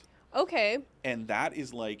tires. Okay. And that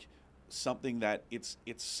is like something that it's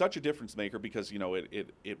such a difference maker because,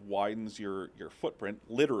 it widens your footprint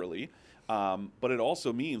literally. But it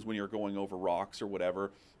also means when you're going over rocks or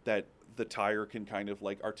whatever, that the tire can kind of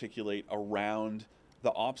like articulate around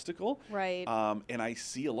the obstacle. Right. And I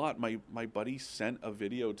see a lot. My buddy sent a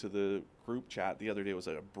video to the group chat the other day. It was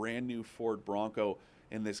a brand new Ford Bronco,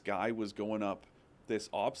 and this guy was going up this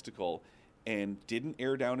obstacle and didn't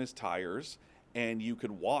air down his tires and you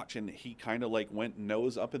could watch, and he kind of like went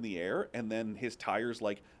nose up in the air, and then his tires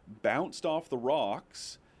like bounced off the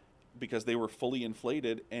rocks because they were fully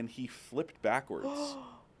inflated, and he flipped backwards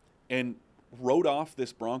and rode off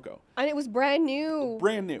this Bronco. And it was brand new.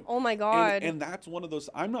 Brand new. Oh my God. And that's one of those,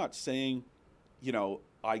 I'm not saying, you know,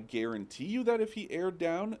 I guarantee you that if he aired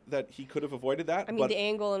down that he could have avoided that. I mean, the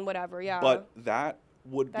angle and whatever, yeah. But that's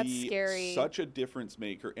be scary. Such a difference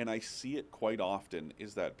maker, and I see it quite often,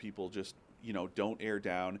 is that people just, you know, don't air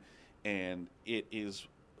down, and it is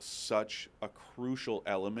such a crucial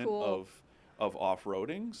element of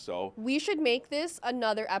off-roading. So we should make this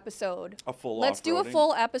another episode. A full Let's do a off-roading?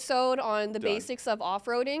 full episode on the Done. basics of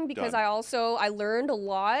off-roading, because Done. I learned a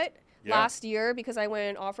lot Yeah. last year because I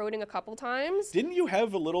went off-roading a couple times. Didn't you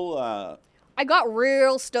have a little I got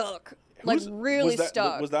real stuck. Like who's- really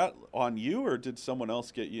stuck. Was that on you, or did someone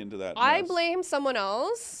else get you into that I mess? blame someone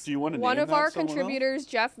else. Do you want to One name of that our someone else? contributors,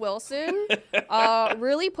 Jeff Wilson,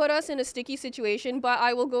 really put us in a sticky situation, but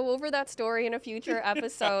I will go over that story in a future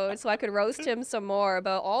episode so I could roast him some more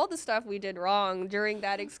about all the stuff we did wrong during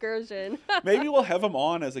that excursion. Maybe we'll have him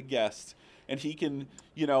on as a guest, and he can,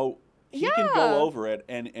 you know, can go over it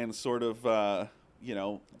and sort of, you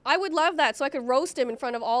know. I would love that, so I could roast him in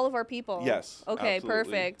front of all of our people. Yes, Okay,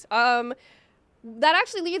 absolutely. perfect. That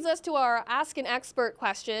actually leads us to our Ask an Expert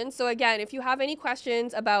question. So again, if you have any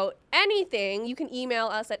questions about anything, you can email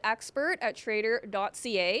us at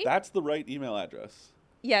expert@trader.ca. That's the right email address.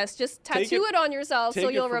 Yes, just Take tattoo it- it on yourself so take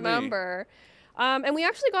it you'll from me. remember. And we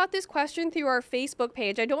actually got this question through our Facebook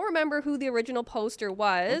page. I don't remember who the original poster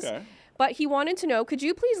was. Okay. But he wanted to know, could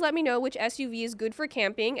you please let me know which SUV is good for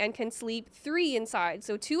camping and can sleep 3 inside,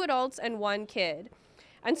 so 2 adults and 1 kid?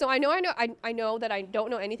 And so I know that I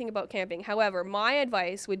don't know anything about camping. However, my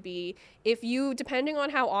advice would be, if you, depending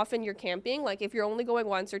on how often you're camping, like if you're only going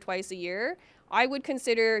once or twice a year, I would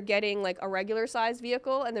consider getting like a regular sized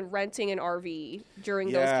vehicle and then renting an RV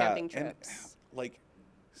during those camping trips. And, like,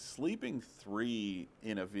 sleeping 3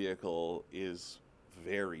 in a vehicle is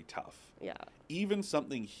very tough. Yeah. Even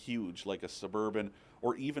something huge like a Suburban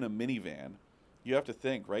or even a minivan, you have to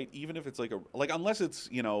think, right? Even if it's like unless it's,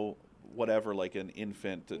 you know, whatever, like an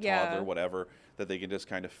infant, a toddler, whatever, that they can just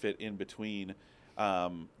kind of fit in between,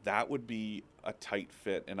 that would be a tight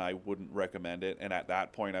fit, and I wouldn't recommend it. And at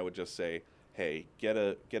that point, I would just say, hey, get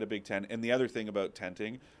a big tent. And the other thing about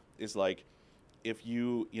tenting is, like, if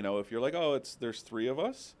you're like, oh, there's 3 of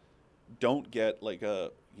us, don't get like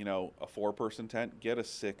a 4-person tent. Get a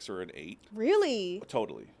 6 or an 8. Really?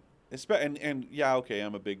 Totally. And yeah, okay,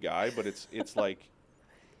 I'm a big guy, but it's like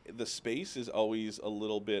the space is always a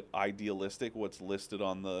little bit idealistic, what's listed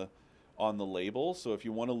on the label. So if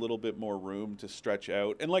you want a little bit more room to stretch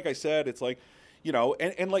out, and like I said, it's like, you know,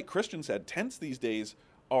 and like Christian said, tents these days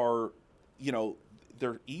are, you know,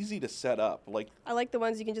 they're easy to set up. Like, I like the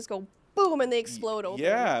ones you can just go boom and they explode open.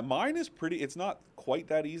 yeah, mine is it's not quite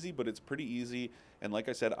that easy, but it's pretty easy. And like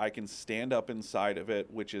I said, I can stand up inside of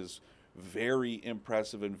it, which is very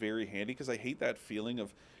impressive and very handy, because I hate that feeling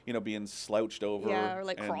of, you know, being slouched over. Yeah, or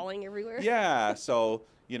like crawling everywhere. Yeah, so,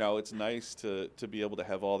 you know, it's nice to be able to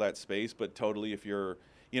have all that space, but totally, if you're,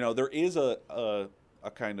 you know, there is a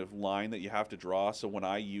kind of line that you have to draw. So when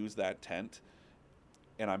I use that tent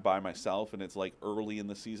and I'm by myself and it's like early in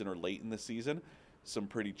the season or late in the season, some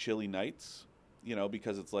pretty chilly nights, you know,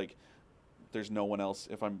 because it's like there's no one else.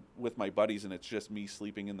 If I'm with my buddies and it's just me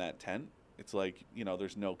sleeping in that tent, it's like, you know,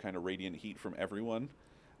 there's no kind of radiant heat from everyone.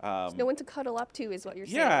 There's no one to cuddle up to, is what you're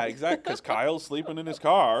saying. Yeah, exactly, because Kyle's sleeping in his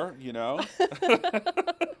car, you know.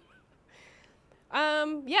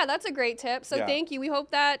 Yeah, that's a great tip. So thank you. We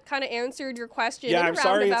hope that kind of answered your question in a I'm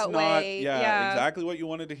sorry it's roundabout not way. exactly what you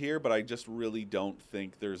wanted to hear, but I just really don't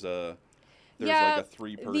think there's like a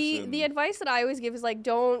 3-person. The advice that I always give is, like,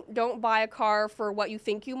 don't buy a car for what you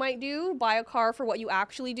think you might do. Buy a car for what you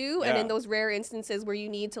actually do. And in those rare instances where you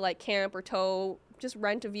need to, like, camp or tow, just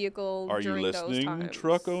rent a vevehicle during those times. Are you listening,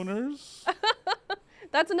 truck owners?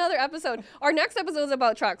 That's another episode. Our next episode is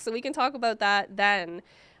about trucks, so we can talk about that then.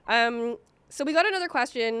 So we got another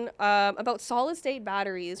question about solid-state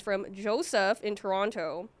batteries from Joseph in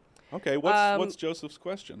Toronto. Okay, what's Joseph's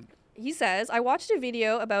question? He says, I watched a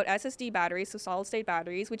video about SSD batteries, so solid-state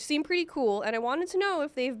batteries, which seem pretty cool, and I wanted to know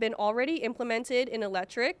if they've been already implemented in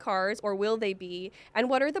electric cars, or will they be, and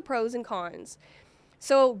what are the pros and cons?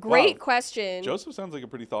 So, great question. Joseph sounds like a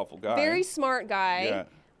pretty thoughtful guy. Very smart guy.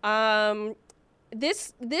 Yeah.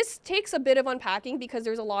 This takes a bit of unpacking because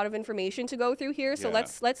there's a lot of information to go through here, so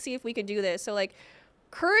let's see if we can do this. So, like,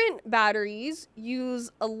 current batteries use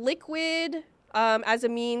a liquid as a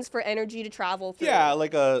means for energy to travel through. Yeah,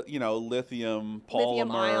 like a, lithium polymer,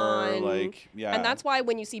 Lithium ion. yeah. And that's why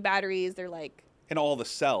when you see batteries, they're like, And all the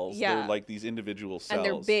cells, they're Yeah. like these individual cells. and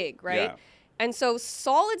they're big, right? Yeah. And so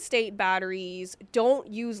solid state batteries don't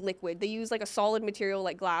use liquid. They use like a solid material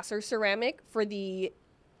like glass or ceramic for the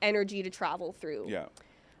energy to travel through. Yeah.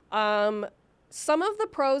 Some of the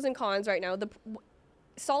pros and cons right now,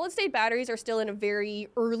 solid state batteries are still in a very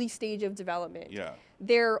early stage of development. Yeah.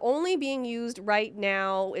 They're only being used right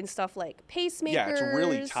now in stuff like pacemakers. Yeah, it's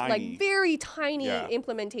really tiny. Like very tiny Yeah.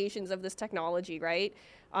 implementations of this technology, right?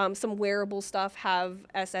 Some wearable stuff have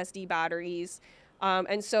SSD batteries.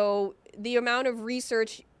 And so the amount of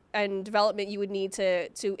research and development you would need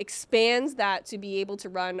to expand that to be able to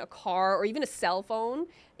run a car or even a cell phone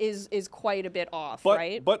is quite a bit off,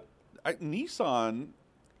 right? But Nissan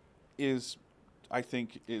is, I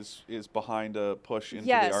think, is behind a push into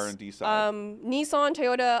the R&D side. Nissan,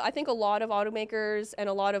 Toyota, I think a lot of automakers and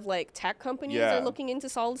a lot of like tech companies Yeah. are looking into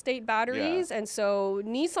solid state batteries. And so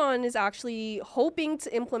Nissan is actually hoping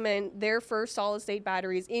to implement their first solid state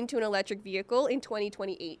batteries into an electric vehicle in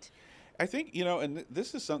 2028. I think, and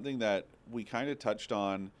this is something that we kind of touched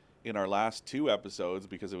on in our last 2 episodes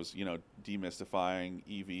because it was, demystifying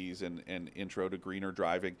EVs and intro to greener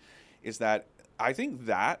driving, is that I think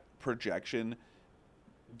that projection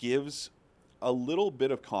gives a little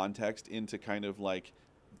bit of context into kind of like,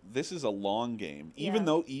 this is a long game. Yeah. Even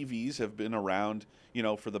though EVs have been around,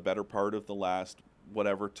 for the better part of the last,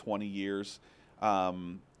 20 years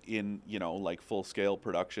in, like full scale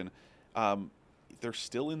production, they're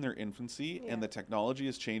still in their infancy and the technology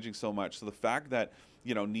is changing so much. So the fact that,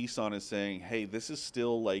 Nissan is saying, hey, this is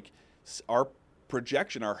still like our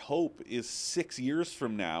projection, our hope is 6 years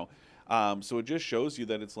from now. So it just shows you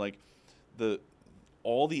that it's like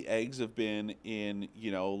all the eggs have been in,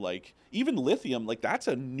 like even lithium, like that's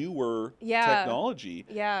a newer technology.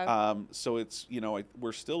 Yeah. So it's,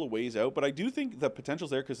 we're still a ways out, but I do think the potential's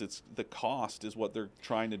there because it's the cost is what they're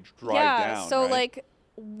trying to drive down. So right? like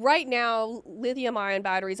right now, lithium ion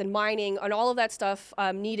batteries and mining and all of that stuff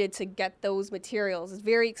needed to get those materials is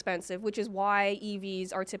very expensive, which is why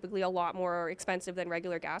EVs are typically a lot more expensive than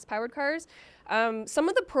regular gas-powered cars. Some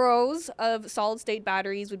of the pros of solid-state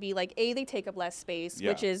batteries would be like, they take up less space,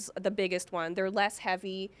 which is the biggest one. They're less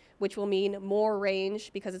heavy, which will mean more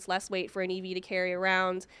range because it's less weight for an EV to carry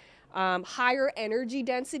around. Higher energy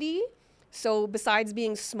density. So besides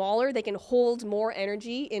being smaller, they can hold more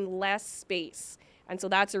energy in less space. And so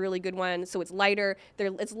that's a really good one. So it's lighter.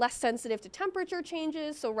 It's less sensitive to temperature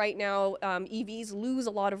changes. So right now, EVs lose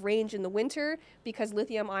a lot of range in the winter because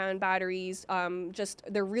lithium-ion batteries,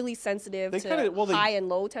 they're really sensitive to high and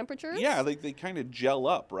low temperatures. Yeah, they kind of gel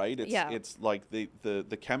up, right? It's like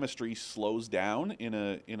the chemistry slows down in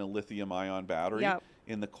a lithium-ion battery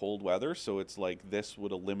in the cold weather. So it's like this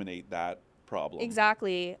would eliminate that problem.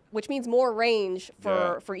 Exactly, which means more range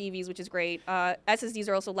for EVs, which is great. SSDs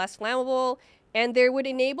are also less flammable. And they would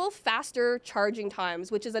enable faster charging times,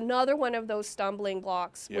 which is another one of those stumbling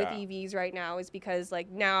blocks with EVs right now, is because like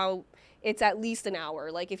now it's at least an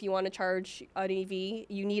hour. Like if you want to charge an EV,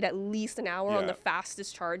 you need at least an hour on the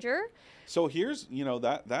fastest charger. So here's,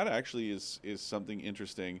 that actually is something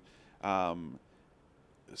interesting.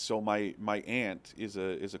 So my aunt is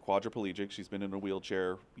a quadriplegic. She's been in a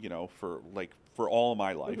wheelchair, for all of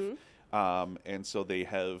my life. Mm-hmm. And so they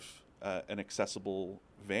have an accessible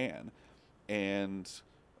van. And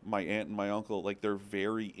my aunt and my uncle, like, they're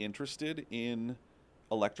very interested in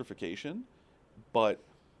electrification, but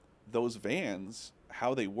those vans,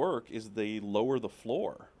 how they work is they lower the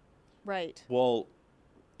floor. Right. Well,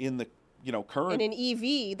 in the current, in an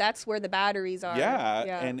EV, that's where the batteries are.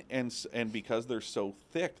 Yeah. And because they're so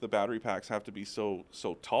thick, the battery packs have to be so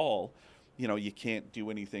tall. You can't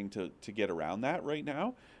do anything to get around that right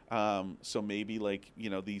now. So maybe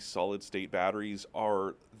these solid state batteries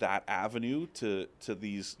are that avenue to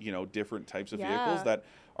these, different types of vehicles that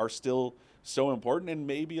are still so important, and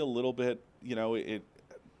maybe a little bit, it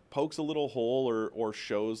pokes a little hole or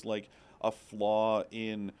shows like a flaw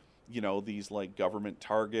in, these like government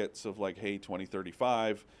targets of like, hey,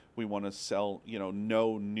 2035, we want to sell,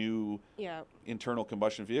 no new internal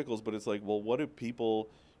combustion vehicles. But it's like, well, what do people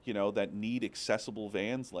that need accessible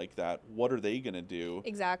vans like that, what are they going to do?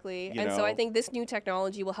 Exactly. So I think this new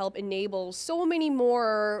technology will help enable so many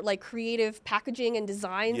more like creative packaging and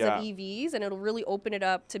designs of EVs, and it'll really open it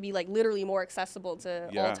up to be like literally more accessible to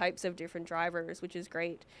all types of different drivers, which is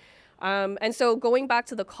great. And so going back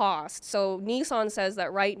to the cost, so Nissan says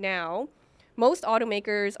that right now, most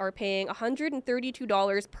automakers are paying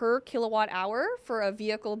 $132 per kilowatt hour for a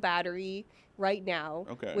vehicle battery right now,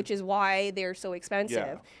 Okay. which is why they're so expensive.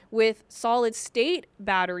 Yeah. With solid state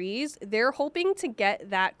batteries, they're hoping to get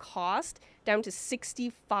that cost down to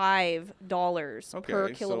 $65 per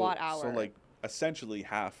kilowatt hour. So like essentially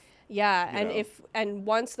half. Yeah, you and know.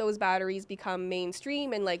 once those batteries become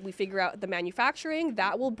mainstream and like we figure out the manufacturing,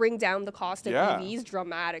 that will bring down the cost of Yeah. EVs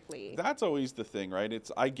dramatically. That's always the thing, right?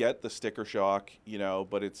 I get the sticker shock,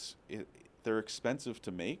 but they're expensive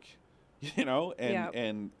to make,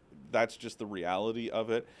 and that's just the reality of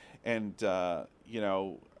it. And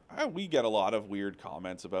we get a lot of weird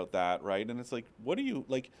comments about that, right? And it's like, what do you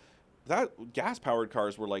like? That gas-powered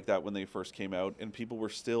cars were like that when they first came out, and people were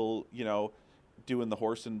still, doing the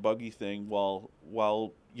horse and buggy thing while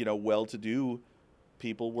well-to-do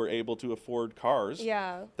people were able to afford cars.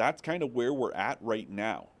 Yeah. That's kind of where we're at right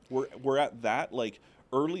now. We're at that like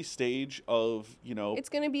early stage of, It's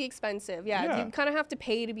going to be expensive. Yeah. Yeah. You kind of have to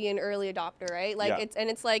pay to be an early adopter, right? Like Yeah.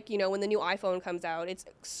 it's like, when the new iPhone comes out, it's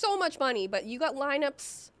so much money, but you got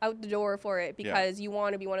lineups out the door for it because you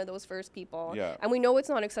want to be one of those first people. Yeah. And we know it's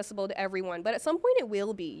not accessible to everyone, but at some point it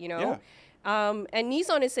will be, Yeah. And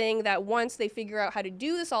Nissan is saying that once they figure out how to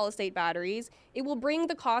do the solid state batteries, it will bring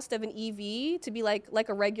the cost of an EV to be like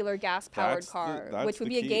a regular gas powered car, that's which would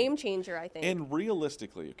the be a key. game changer, I think. And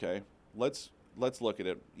realistically, okay, let's look at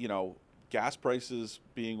it. Gas prices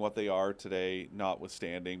being what they are today,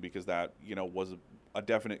 notwithstanding, because that was a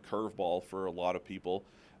definite curveball for a lot of people,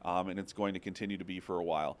 and it's going to continue to be for a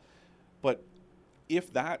while. But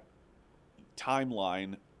if that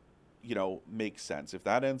timeline, makes sense, if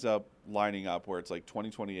that ends up lining up where it's like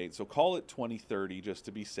 2028, so call it 2030 just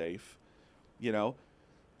to be safe,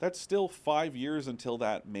 that's still 5 years until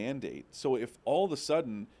that mandate. So if all of a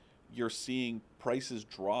sudden you're seeing prices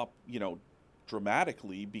drop,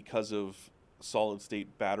 dramatically because of solid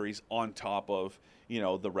state batteries on top of,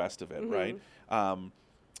 the rest of it, right?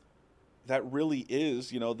 That really is,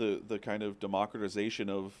 the kind of democratization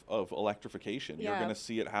of electrification. Yeah. You're going to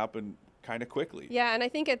see it happen kind of quickly. Yeah, and I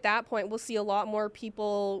think at that point we'll see a lot more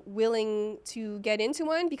people willing to get into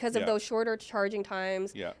one because of those shorter charging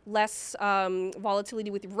times, less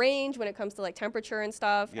volatility with range when it comes to like temperature and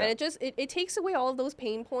stuff, and it takes away all of those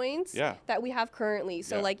pain points that we have currently.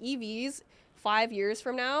 So like EVs 5 years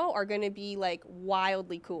from now are going to be like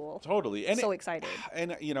wildly cool. Totally. And so excited.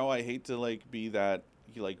 And I hate to like be that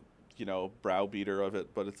browbeater of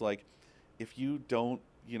it, but it's like if you don't,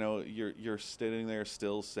 you're sitting there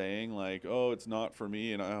still saying like, oh, it's not for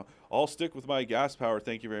me, and I'll stick with my gas power,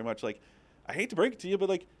 thank you very much. Like, I hate to break it to you, but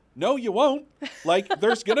like, no, you won't. Like,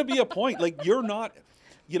 there's gonna be a point. Like, you're not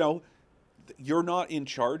in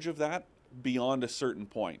charge of that beyond a certain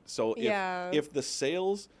point. So if the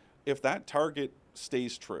sales, if that target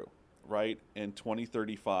stays true, right, and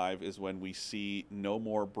 2035 is when we see no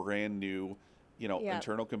more brand new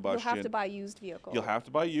internal combustion. You'll have to buy used vehicles. You'll have to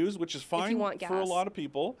buy used, which is fine for a lot of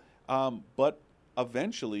people. But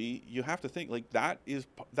eventually, you have to think like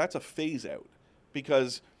that's a phase out,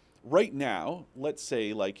 because right now, let's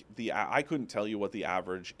say like I couldn't tell you what the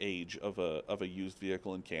average age of a used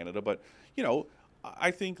vehicle in Canada, but I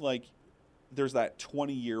think like there's that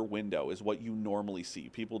 20-year window is what you normally see.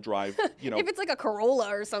 People drive, if it's like a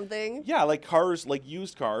Corolla or something. Yeah, like cars, like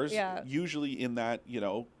used cars, usually in that,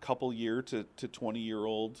 couple year to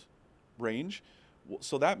 20-year-old range.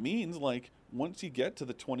 So that means like once you get to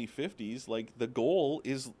the 2050s, like the goal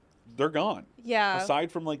is they're gone. Yeah.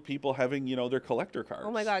 Aside from like people having, their collector cars.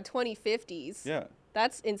 Oh my God, 2050s. Yeah.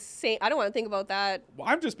 That's insane. I don't want to think about that. Well,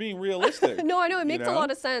 I'm just being realistic. No, I know it makes a lot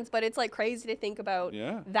of sense, but it's like crazy to think about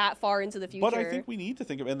that far into the future. But I think we need to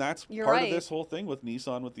think of, and that's part of this whole thing with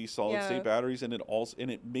Nissan with these solid state batteries, and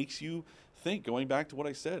it makes you think, going back to what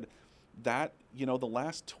I said, that the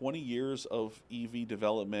last 20 years of EV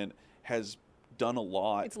development has done a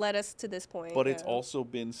lot. It's led us to this point. But it's also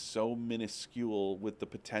been so minuscule with the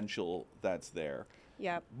potential that's there.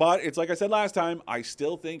 Yeah. But it's like I said last time, I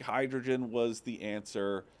still think hydrogen was the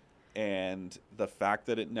answer, and the fact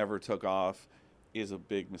that it never took off is a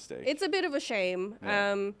big mistake. It's a bit of a shame.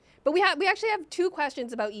 Yeah. But we actually have two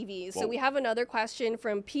questions about EVs. Whoa. So we have another question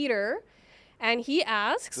from Peter, and he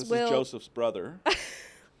asks, this is Joseph's brother.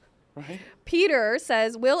 Right? Peter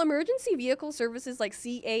says, will emergency vehicle services like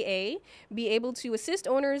CAA be able to assist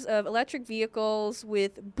owners of electric vehicles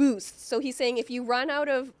with boosts? So he's saying if you run out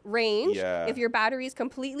of range, if your battery is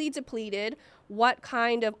completely depleted, what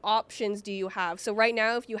kind of options do you have? So right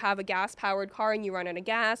now, if you have a gas-powered car and you run out of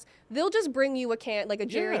gas, they'll just bring you a can, like a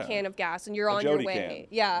jerry can of gas, and you're on your way.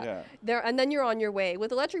 Yeah. And then you're on your way.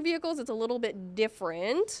 With electric vehicles, it's a little bit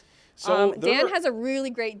different. So Dan has a really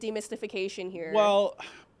great demystification here. Well,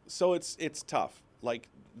 so it's tough. Like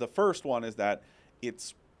the first one is that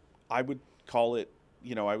I would call it,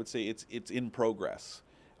 you know, I would say it's in progress,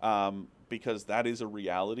 because that is a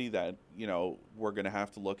reality that, you know, we're going to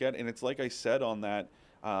have to look at. And it's like I said on that,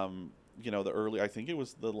 you know, I think it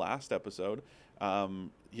was the last episode,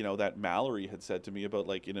 you know, that Mallory had said to me about,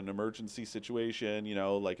 like, in an emergency situation, you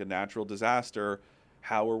know, like a natural disaster,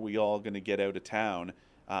 how are we all going to get out of town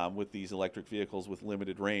with these electric vehicles with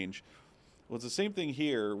limited range? Well, it's the same thing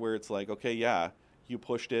here, where it's like, okay, yeah, you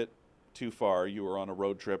pushed it too far, you were on a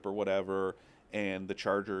road trip or whatever, and the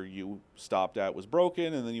charger you stopped at was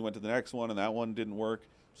broken, and then you went to the next one and that one didn't work,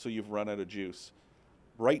 so you've run out of juice.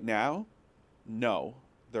 Right now, no,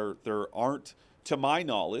 there aren't, to my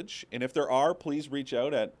knowledge, and if there are, please reach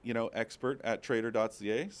out at, you know,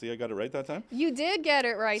 expert@trader.ca. See, I got it right that time. You did get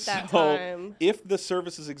it right that So time. if the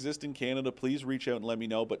services exist in Canada, please reach out and let me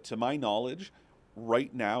know. But to my knowledge,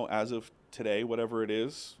 right now, as of today, whatever it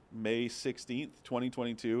is, May 16th,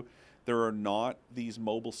 2022, there are not these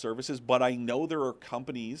mobile services, but I know there are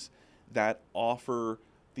companies that offer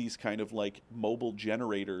these kind of like mobile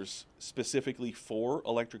generators specifically for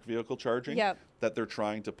electric vehicle charging. Yep. That they're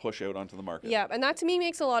trying to push out onto the market. Yeah, and that to me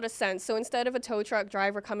makes a lot of sense. So instead of a tow truck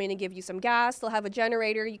driver coming and give you some gas, they'll have a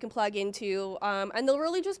generator you can plug into, and they'll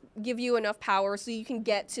really just give you enough power so you can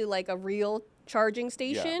get to like a real charging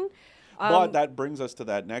station. But that brings us to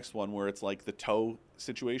that next one where it's like the tow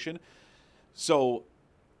situation. So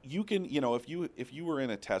you can, you know, if you were in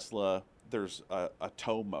a Tesla, there's a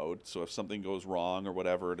tow mode. So if something goes wrong or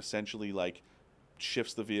whatever, it essentially like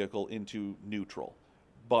shifts the vehicle into neutral.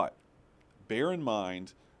 But bear in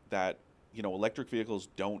mind that, you know, electric vehicles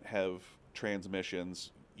don't have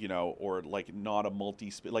transmissions, you know, or like not a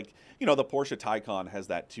multi-speed, like, you know, the Porsche Taycan has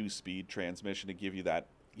that 2-speed transmission to give you that,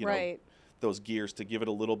 you know, those gears to give it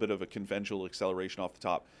a little bit of a conventional acceleration off the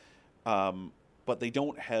top. But they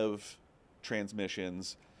don't have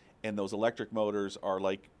transmissions, and those electric motors are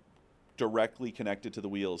like directly connected to the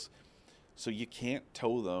wheels. So you can't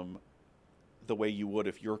tow them the way you would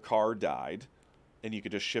if your car died and you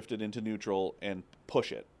could just shift it into neutral and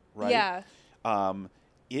push it, right? Yeah.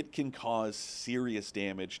 It can cause serious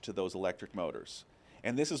damage to those electric motors.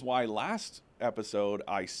 And this is why last episode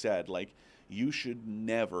I said, like, you should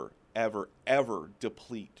never, ever, ever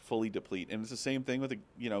fully deplete. And it's the same thing with a,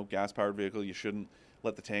 you know, gas-powered vehicle. You shouldn't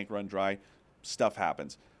let the tank run dry. Stuff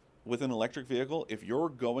happens. With an electric vehicle, if you're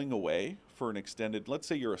going away for an extended, let's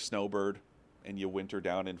say you're a snowbird and you winter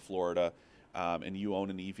down in Florida, and you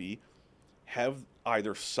own an EV, have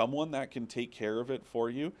either someone that can take care of it for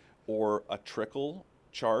you or a trickle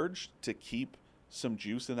charge to keep some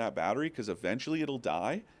juice in that battery, because eventually it'll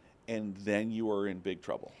die and then you are in big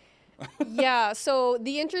trouble. Yeah, so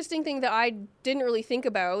the interesting thing that I didn't really think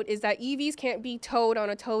about is that EVs can't be towed on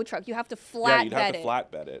a tow truck. You have to flatbed it. Yeah, you'd have to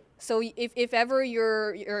flatbed it. So if ever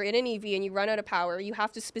you're in an EV and you run out of power, you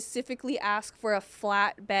have to specifically ask for a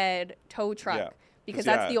flatbed tow truck. Yeah. Because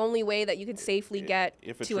that's the only way that you can safely get to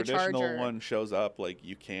a charger. If a traditional one shows up, like,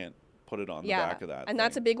 you can't put it on the back of that and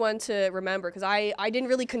that's a big one to remember, because I didn't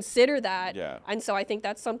really consider that. Yeah. And so I think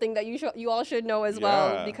that's something that you all should know as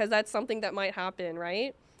well, because that's something that might happen,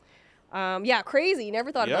 right? Yeah, crazy.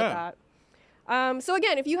 Never thought about that. So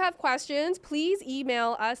again, if you have questions, please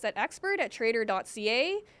email us at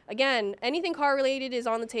expert@trader.ca. Again, anything car related is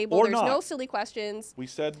on the table. Or There's not. no silly questions. We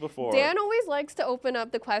said before. Dan always likes to open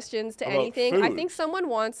up the questions to About anything. food. I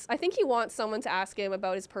think he wants someone to ask him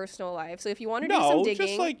about his personal life. So if you want to do some digging.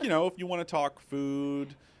 Just like, you know, if you want to talk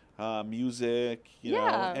food, music, you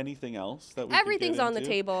know, anything else that we everything's could get on the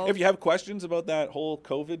into. table. If you have questions about that whole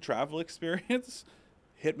COVID travel experience,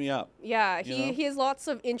 hit me up. Yeah, he has lots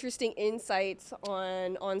of interesting insights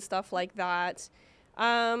on stuff like that.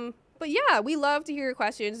 But yeah, we love to hear your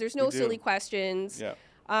questions. There's no silly questions. Yeah.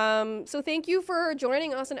 So thank you for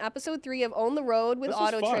joining us on episode 3 of Own the Road with This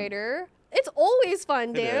was Auto fun. Trader. It's always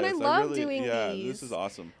fun, Dan. I love doing yeah, these. this is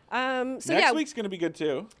awesome. So next week's going to be good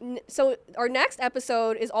too. So our next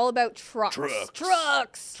episode is all about trucks.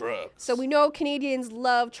 Trucks. So we know Canadians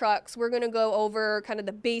love trucks. We're going to go over kind of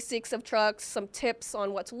the basics of trucks, some tips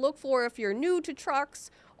on what to look for if you're new to trucks,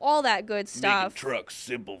 all that good stuff. Making trucks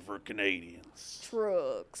simple for Canadians.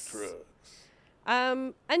 Trucks.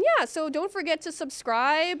 And yeah, so don't forget to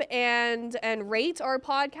subscribe and rate our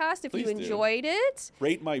podcast if you enjoyed it.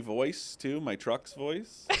 Rate my voice too, my truck's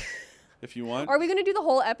voice, if you want. Are we gonna do the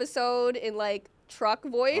whole episode in like truck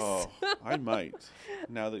voice? Oh, I might.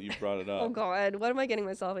 Now that you brought it up. Oh God, what am I getting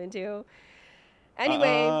myself into?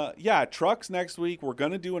 Anyway. Yeah, trucks next week. We're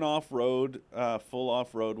gonna do an off-road, full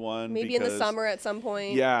off-road one. Maybe in the summer at some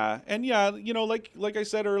point. Yeah, and yeah, you know, like I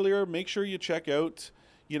said earlier, make sure you check out,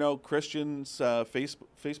 Christian's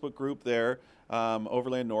Facebook group there,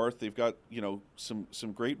 Overland North. They've got,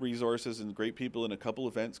 some great resources and great people and a couple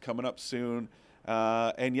events coming up soon.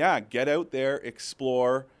 And yeah, get out there,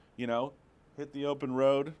 explore, hit the open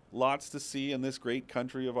road. Lots to see in this great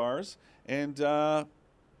country of ours. And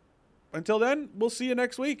until then, we'll see you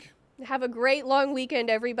next week. Have a great long weekend,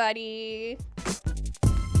 everybody.